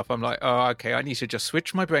criminal stuff, I'm like, oh, okay, I need to just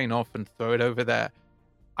switch my brain off and throw it over there.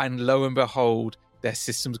 And lo and behold, their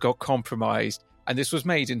systems got compromised. And this was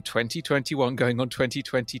made in 2021, going on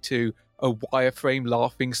 2022. A wireframe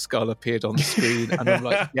laughing skull appeared on the screen, and I'm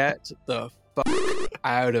like, get the fuck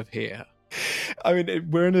out of here. I mean,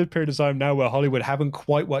 we're in a period of time now where Hollywood haven't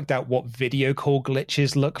quite worked out what video call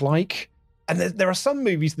glitches look like. And there are some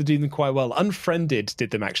movies that do them quite well. Unfriended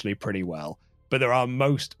did them actually pretty well. But there are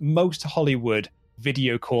most Hollywood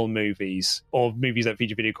video call movies, or movies that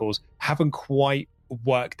feature video calls, haven't quite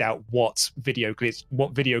worked out what video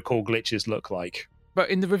call glitches look like. But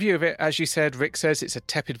in the review of it, as you said, Rick says it's a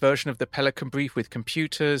tepid version of the Pelican Brief with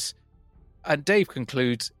computers. And Dave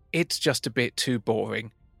concludes, it's just a bit too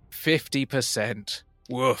boring. 50%.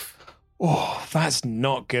 Woof. Oh, that's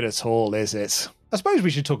not good at all, is it? I suppose we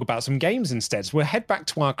should talk about some games instead. So we'll head back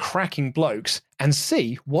to our cracking blokes and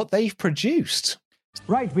see what they've produced.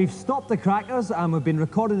 Right, we've stopped the crackers and we've been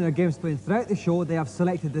recording their games playing throughout the show. They have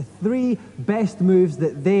selected the 3 best moves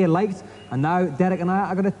that they liked, and now Derek and I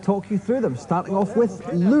are going to talk you through them, starting off with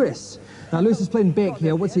Lewis. Now, Lewis is playing Beck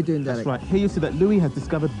here. What's he doing, Derek? That's right. Here you see that Louis has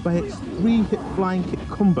discovered Beck's 3-hit flying kick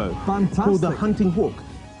combo. Fantastic. Called the Hunting Hawk.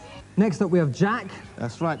 Next up, we have Jack.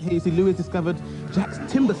 That's right. Here you see Louis discovered Jack's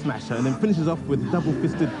Timber Smasher and then finishes off with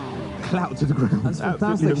double-fisted clout to the ground. That's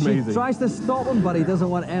fantastic. She tries to stop him, but he doesn't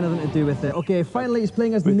want anything to do with it. Okay, finally, he's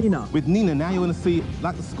playing as Nina. With Nina, now you want to see,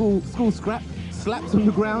 like the school scrap, slaps on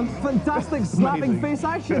the ground. Fantastic slapping face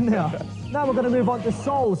action there. Now we're going to move on to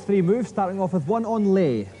Saul's 3 moves, starting off with one on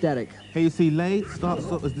Lay. Derek. Here you see Lay starts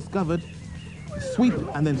off as discovered, sweep,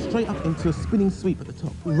 and then straight up into a spinning sweep at the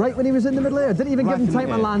top. Right when he was in the middle there. Didn't even give him time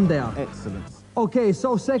to land there. Excellent. Okay,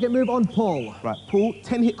 so second move on Paul. Right, Paul,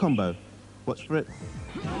 10-hit combo. Watch for it.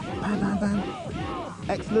 Bam, bam, bam.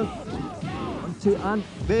 Excellent. 1, 2, and...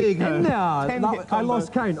 There you go. In there. I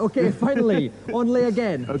lost count. Okay, finally, on Lay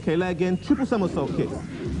again. Okay, Lay again. Triple somersault kicks.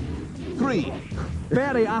 3.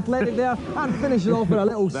 Very athletic there, and finishes off with a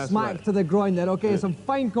little smack to the groin there. Okay, some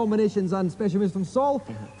fine combinations and special moves from Saul.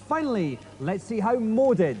 Finally, let's see how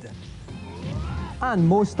Mo did. And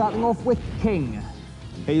Mo starting off with King.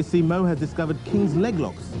 Here you see Mo has discovered King's leg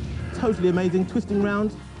locks. totally amazing, twisting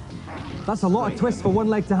round. That's a lot of twists for one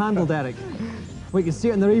leg to handle, Derek. We can see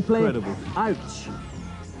it in the replay. Incredible. Ouch.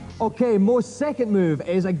 Okay, Mo's second move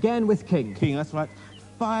is again with King. King, that's right.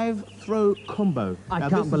 5-throw combo. I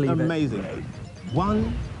can't believe it. Amazing.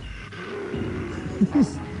 1,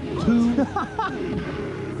 2,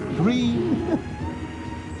 3,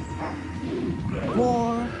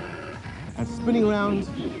 4, and spinning around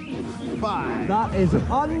 5. That is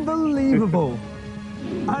unbelievable.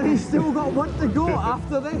 And he's still got one to go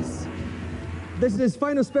after this. This is his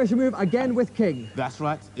final special move, again with King. That's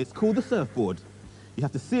right. It's called the surfboard. You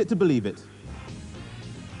have to see it to believe it.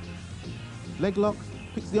 Leg lock,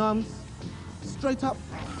 picks the arms, straight up,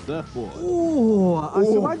 surfboard. Oh,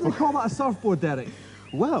 so why do they call that a surfboard, Derek?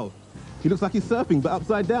 Well, he looks like he's surfing, but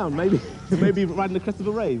upside down. Maybe riding the crest of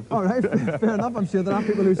a wave. All right, fair enough. I'm sure there are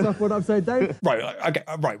people who surfboard upside down. Right, okay,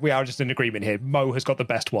 right. We are just in agreement here. Mo has got the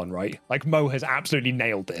best one, right? Like, Mo has absolutely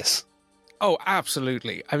nailed this. Oh,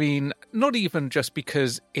 absolutely. I mean, not even just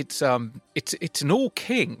because it's an all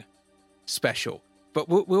King special, but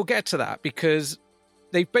we'll get to that because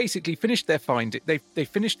they've basically finished their They've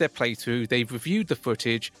finished their playthrough. They've reviewed the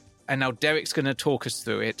footage, and now Derek's going to talk us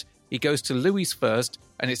through it. He goes to Louis first,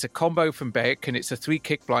 and it's a combo from Beck, and it's a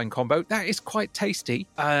 3-kick blind combo. That is quite tasty.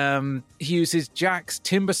 He uses Jack's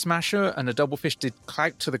Timber Smasher and a double-fisted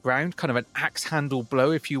clout to the ground, kind of an axe handle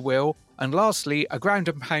blow, if you will. And lastly, a ground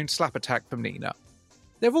and pound slap attack from Nina.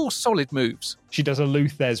 They're all solid moves. She does a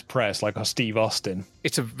Luthez press like a Steve Austin.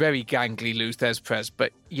 It's a very gangly Luthez press,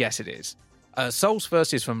 but yes, it is. Soul's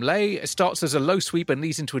first is from Lei. It starts as a low sweep and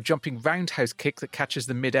leads into a jumping roundhouse kick that catches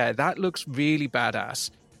the midair. That looks really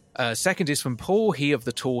badass. Second is from Paul, he of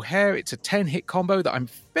the tall hair. It's a 10-hit combo that I'm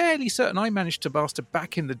fairly certain I managed to master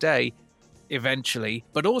back in the day, eventually.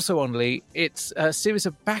 But also on Lee, it's a series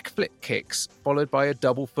of backflip kicks followed by a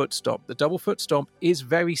double foot stomp. The double foot stomp is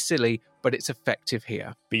very silly, but it's effective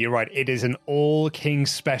here. But you're right, it is an all-King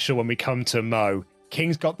special when we come to Mo.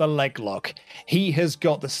 King's got the leg lock. He has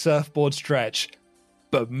got the surfboard stretch.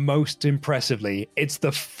 But most impressively, it's the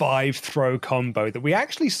 5-throw combo that we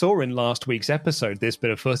actually saw in last week's episode, this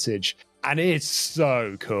bit of footage. And it's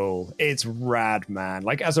so cool. It's rad, man.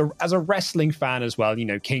 Like, as a wrestling fan as well, you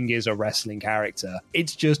know, King is a wrestling character.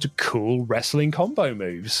 It's just cool wrestling combo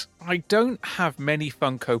moves. I don't have many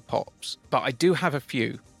Funko Pops, but I do have a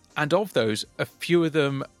few. And of those, a few of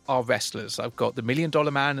them are wrestlers. I've got the $1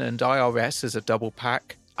 Million Man and IRS as a double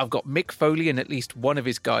pack. I've got Mick Foley and at least one of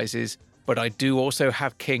his guys. But I do also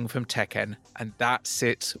have King from Tekken, and that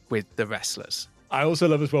sits with the wrestlers. I also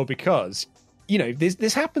love as well because, you know,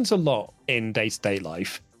 this happens a lot in day-to-day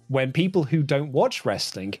life when people who don't watch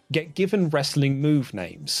wrestling get given wrestling move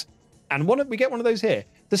names. And we get one of those here,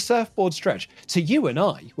 the surfboard stretch. To you and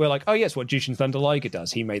I, we're like, oh yes, what Jushin Thunder Liger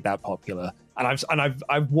does. He made that popular. And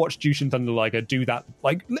I've watched Jushin Thunder Liger do that.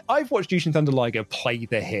 Like, I've watched Jushin Thunder Liger play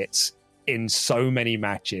the hits in so many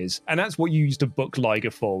matches, and that's what you used to book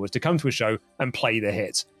Liger for, was to come to a show and play the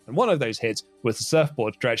hits. And one of those hits was the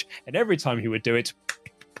surfboard stretch, and every time he would do it,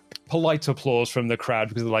 polite applause from the crowd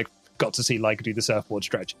because they're like, got to see Liger do the surfboard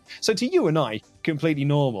stretch. So to you and I, completely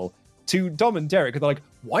normal. To Dom and Derek, they're like,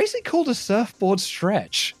 why is it called a surfboard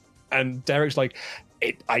stretch? And Derek's like,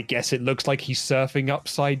 I guess it looks like he's surfing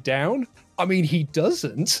upside down. I mean, he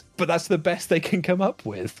doesn't, but that's the best they can come up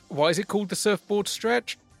with. Why is it called the surfboard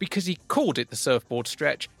stretch? Because he called it the surfboard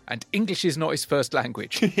stretch, and English is not his first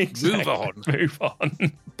language. Exactly. Move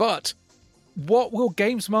on. But what will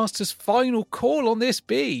Games Master's final call on this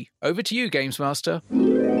be? Over to you, Games Master.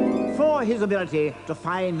 For his ability to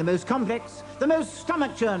find the most complex, the most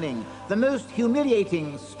stomach-churning, the most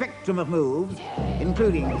humiliating spectrum of moves,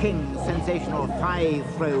 including King's sensational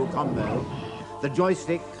 5-throw combo, the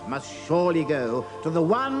joystick must surely go to the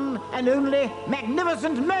one and only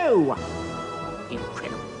Magnificent Mo.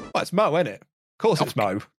 Incredible. Well, it's Mo, isn't it? Of course it's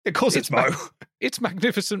Mo. Of course it's Mo. It's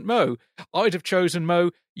Magnificent Mo. I'd have chosen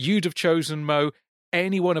Mo. You'd have chosen Mo.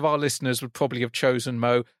 Any one of our listeners would probably have chosen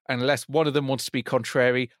Mo. Unless one of them wants to be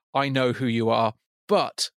contrary, I know who you are.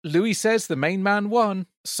 But Louis says the main man won.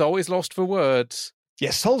 Soul is lost for words.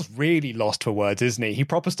 Yeah, Soul's really lost for words, isn't he? He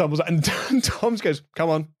proper stumbles and Tom goes, come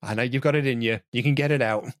on, I know you've got it in you. You can get it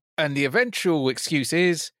out. And the eventual excuse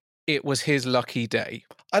is, it was his lucky day.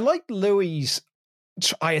 I like Louis'...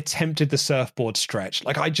 I attempted the surfboard stretch.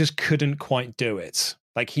 Like, I just couldn't quite do it.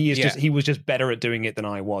 Like, he was just better at doing it than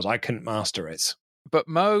I was. I couldn't master it. But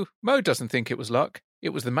Mo doesn't think it was luck. It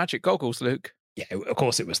was the magic goggles, Luke. Yeah, of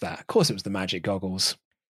course it was that. Of course it was the magic goggles.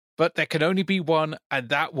 But there can only be one, and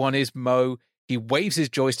that one is Mo. He waves his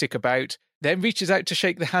joystick about, then reaches out to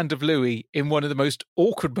shake the hand of Louis in one of the most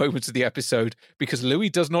awkward moments of the episode, because Louis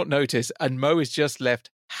does not notice, and Mo is just left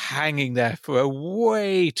hanging there for a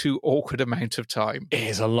way too awkward amount of time. It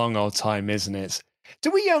is a long old time, isn't it?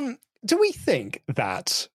 Do we think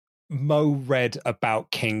that Mo read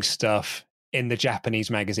about King stuff in the Japanese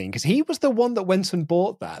magazine? Because he was the one that went and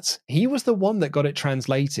bought that. He was the one that got it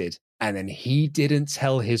translated. And then he didn't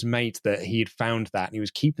tell his mate that he had found that. And he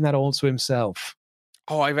was keeping that all to himself.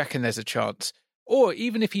 Oh, I reckon there's a chance. Or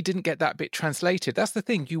even if he didn't get that bit translated, that's the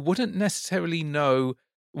thing. You wouldn't necessarily know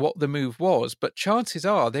what the move was, but chances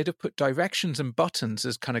are they'd have put directions and buttons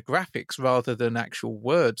as kind of graphics rather than actual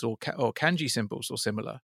words or kanji symbols or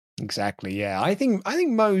similar. Exactly, yeah. I think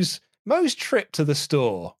Mo's trip to the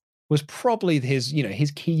store was probably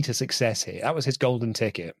his key to success here. That was his golden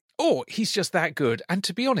ticket. Or he's just that good. And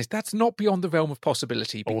to be honest, that's not beyond the realm of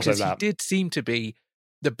possibility, because he did seem to be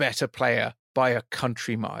the better player by a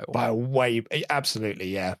country mile. By a way, absolutely,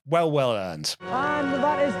 yeah. Well earned. And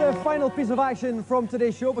that is the final piece of action from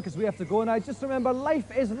today's show, because we have to go now. Just remember,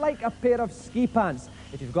 life is like a pair of ski pants.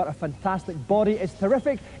 If you've got a fantastic body, it's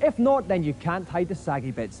terrific. If not, then you can't hide the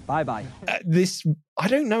saggy bits. Bye-bye. I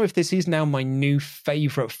don't know if this is now my new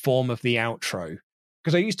favourite form of the outro,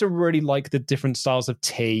 because I used to really like the different styles of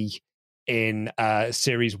tea in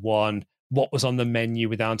Series 1, what was on the menu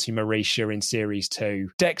with Auntie Mauricia in Series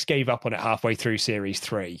 2. Dex gave up on it halfway through Series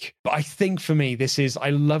 3. But I think for me,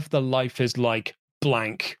 I love the life is like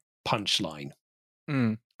blank punchline.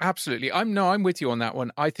 Absolutely. I'm with you on that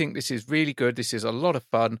one. I think this is really good. This is a lot of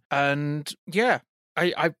fun. And yeah,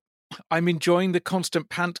 I'm enjoying the constant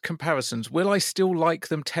pant comparisons. Will I still like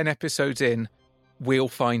them 10 episodes in? We'll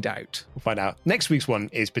find out. Next week's one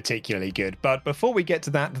is particularly good. But before we get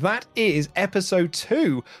to that is episode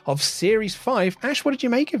 2 of Series 5. Ash, what did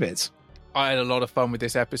you make of it? I had a lot of fun with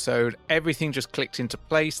this episode. Everything just clicked into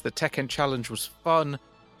place. The Tekken Challenge was fun.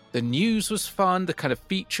 The news was fun. The kind of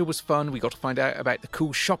feature was fun. We got to find out about the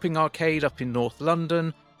cool shopping arcade up in North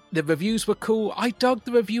London. The reviews were cool. I dug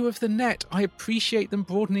the review of the net. I appreciate them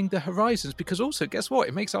broadening the horizons, because also, guess what?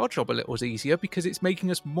 It makes our job a little easier, because it's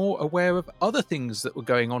making us more aware of other things that were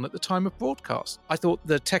going on at the time of broadcast. I thought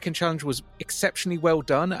the Tekken Challenge was exceptionally well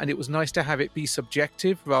done, and it was nice to have it be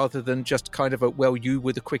subjective rather than just kind of you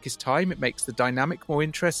were the quickest time. It makes the dynamic more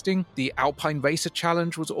interesting. The Alpine Racer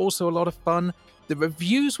Challenge was also a lot of fun. The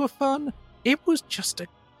reviews were fun. It was just a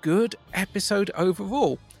good episode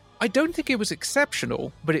overall. I don't think it was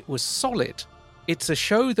exceptional, but it was solid. It's a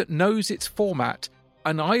show that knows its format,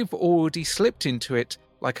 and I've already slipped into it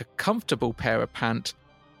like a comfortable pair of pants,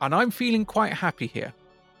 and I'm feeling quite happy here.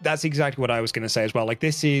 That's exactly what I was going to say as well. Like,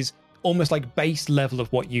 this is almost like base level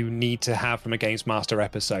of what you need to have from a Games Master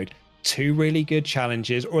episode. 2 really good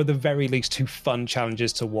challenges, or at the very least 2 fun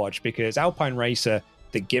challenges to watch, because Alpine Racer,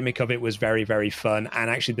 the gimmick of it was very, very fun, and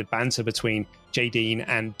actually the banter between Jadine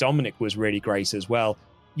and Dominic was really great as well.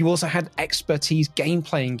 You also had expertise game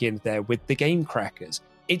playing in there with the game crackers.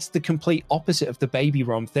 It's the complete opposite of the Baby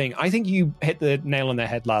ROM thing. I think you hit the nail on the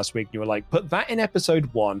head last week. You were like, put that in episode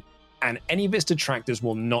 1, and any of its detractors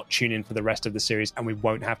will not tune in for the rest of the series, and we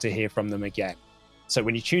won't have to hear from them again. So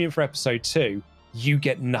when you tune in for episode 2, you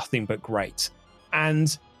get nothing but great.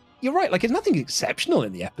 And you're right, like, there's nothing exceptional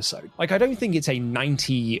in the episode. Like, I don't think it's a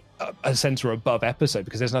 90% or above episode,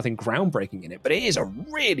 because there's nothing groundbreaking in it, but it is a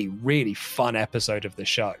really, really fun episode of the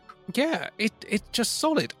show. Yeah, it's just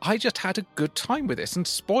solid. I just had a good time with this, and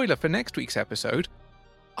spoiler for next week's episode,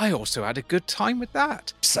 I also had a good time with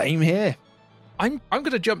that. Same here. I'm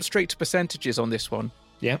going to jump straight to percentages on this one.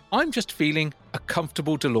 Yeah. I'm just feeling a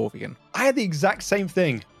comfortable DeLorean. I had the exact same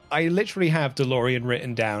thing. I literally have DeLorean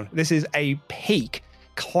written down. This is a peak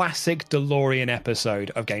classic DeLorean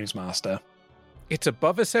episode of Games Master. It's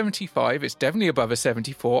above a 75. It's definitely above a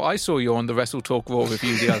 74. I saw you on the Wrestle Talk Raw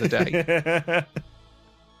review the other day.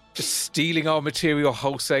 Just stealing our material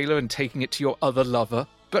wholesaler and taking it to your other lover.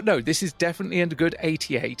 But no, this is definitely a good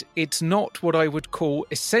 88. It's not what I would call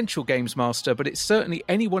essential Games Master, but it's certainly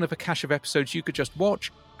any one of a cache of episodes you could just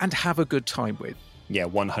watch and have a good time with. Yeah,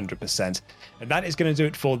 100%. And that is going to do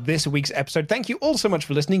it for this week's episode. Thank you all so much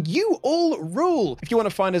for listening. You all rule. If you want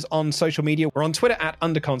to find us on social media, we're on Twitter at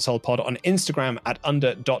UnderConsolePod, on Instagram at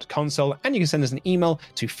under.console, and you can send us an email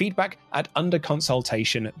to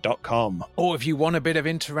feedback@underconsultation.com. Or if you want a bit of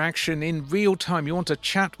interaction in real time, you want to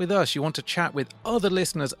chat with us, you want to chat with other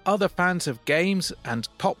listeners, other fans of games and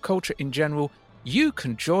pop culture in general, you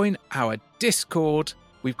can join our Discord.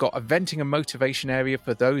 We've got a venting and motivation area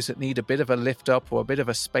for those that need a bit of a lift up or a bit of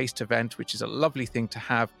a space to vent, which is a lovely thing to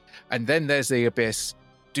have. And then there's the Abyss.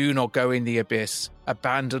 Do not go in the Abyss.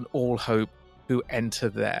 Abandon all hope who enter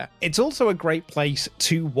there. It's also a great place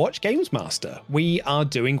to watch Games Master. We are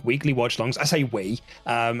doing weekly watch-alongs. I say we.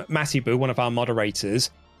 Matty Boo, one of our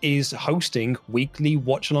moderators, is hosting weekly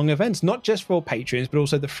watch-along events, not just for patrons, but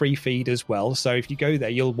also the free feed as well. So if you go there,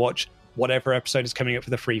 you'll watch whatever episode is coming up for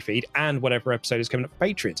the free feed and whatever episode is coming up for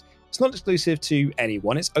patrons. It's not exclusive to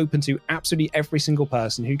anyone. It's open to absolutely every single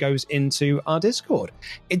person who goes into our Discord.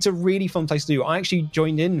 It's a really fun place to do. I actually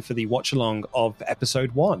joined in for the watch-along of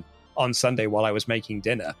episode 1 on Sunday while I was making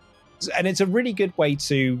dinner. And it's a really good way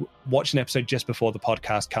to watch an episode just before the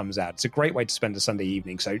podcast comes out. It's a great way to spend a Sunday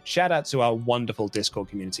evening. So shout out to our wonderful Discord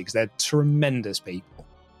community because they're tremendous people.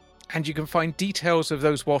 And you can find details of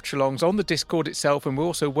those watch-alongs on the Discord itself, and we're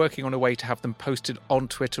also working on a way to have them posted on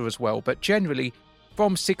Twitter as well. But generally,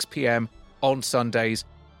 from 6 p.m. on Sundays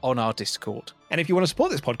on our Discord. And if you want to support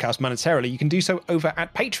this podcast monetarily, you can do so over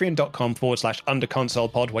at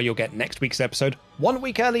patreon.com/underconsolepod, where you'll get next week's episode 1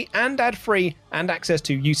 week early and ad-free, and access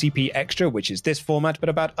to UCP Extra, which is this format, but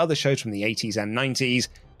about other shows from the 80s and 90s.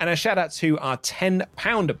 And a shout out to our £10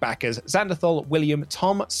 backers, Xanderthal, William,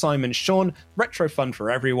 Tom, Simon, Sean, Retro Fun for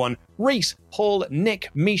Everyone, Reese, Paul, Nick,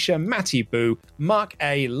 Misha, Matty Boo, Mark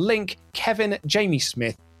A, Link, Kevin, Jamie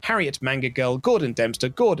Smith, Harriet Manga Girl, Gordon Dempster,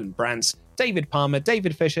 Gordon Brantz, David Palmer,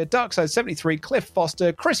 David Fisher, Darkside73, Cliff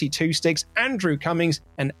Foster, Chrissy Two Sticks, Andrew Cummings,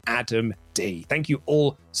 and Adam D. Thank you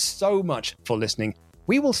all so much for listening.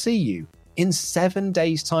 We will see you in 7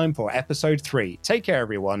 days' time for episode 3. Take care,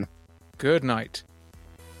 everyone. Good night.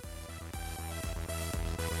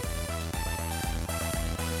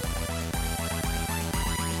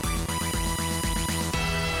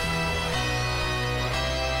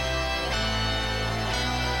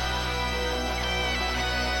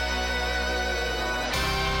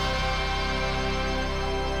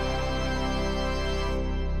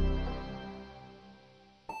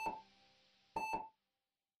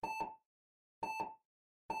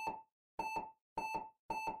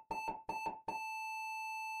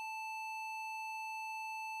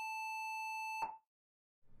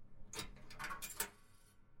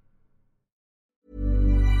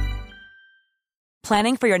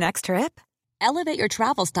 Planning for your next trip? Elevate your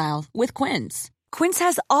travel style with Quince. Quince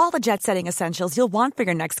has all the jet-setting essentials you'll want for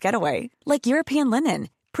your next getaway, like European linen,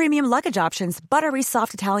 premium luggage options, buttery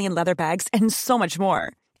soft Italian leather bags, and so much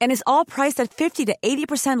more. And is all priced at 50 to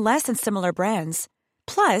 80% less than similar brands.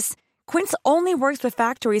 Plus, Quince only works with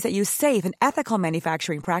factories that use safe and ethical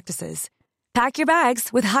manufacturing practices. Pack your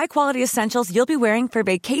bags with high-quality essentials you'll be wearing for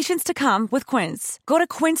vacations to come with Quince. Go to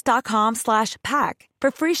quince.com/pack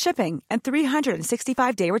for free shipping and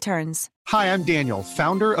 365-day returns. Hi, I'm Daniel,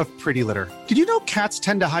 founder of Pretty Litter. Did you know cats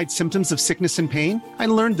tend to hide symptoms of sickness and pain? I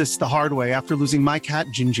learned this the hard way after losing my cat,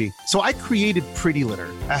 Gingy. So I created Pretty Litter,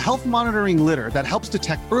 a health monitoring litter that helps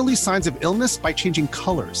detect early signs of illness by changing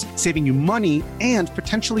colors, saving you money and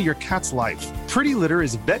potentially your cat's life. Pretty Litter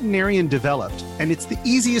is veterinarian developed, and it's the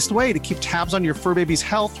easiest way to keep tabs on your fur baby's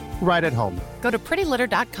health right at home. Go to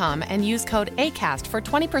prettylitter.com and use code ACAST for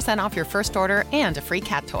 20% off your first order and a free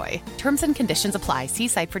cat toy. Terms and conditions apply. See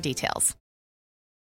site for details.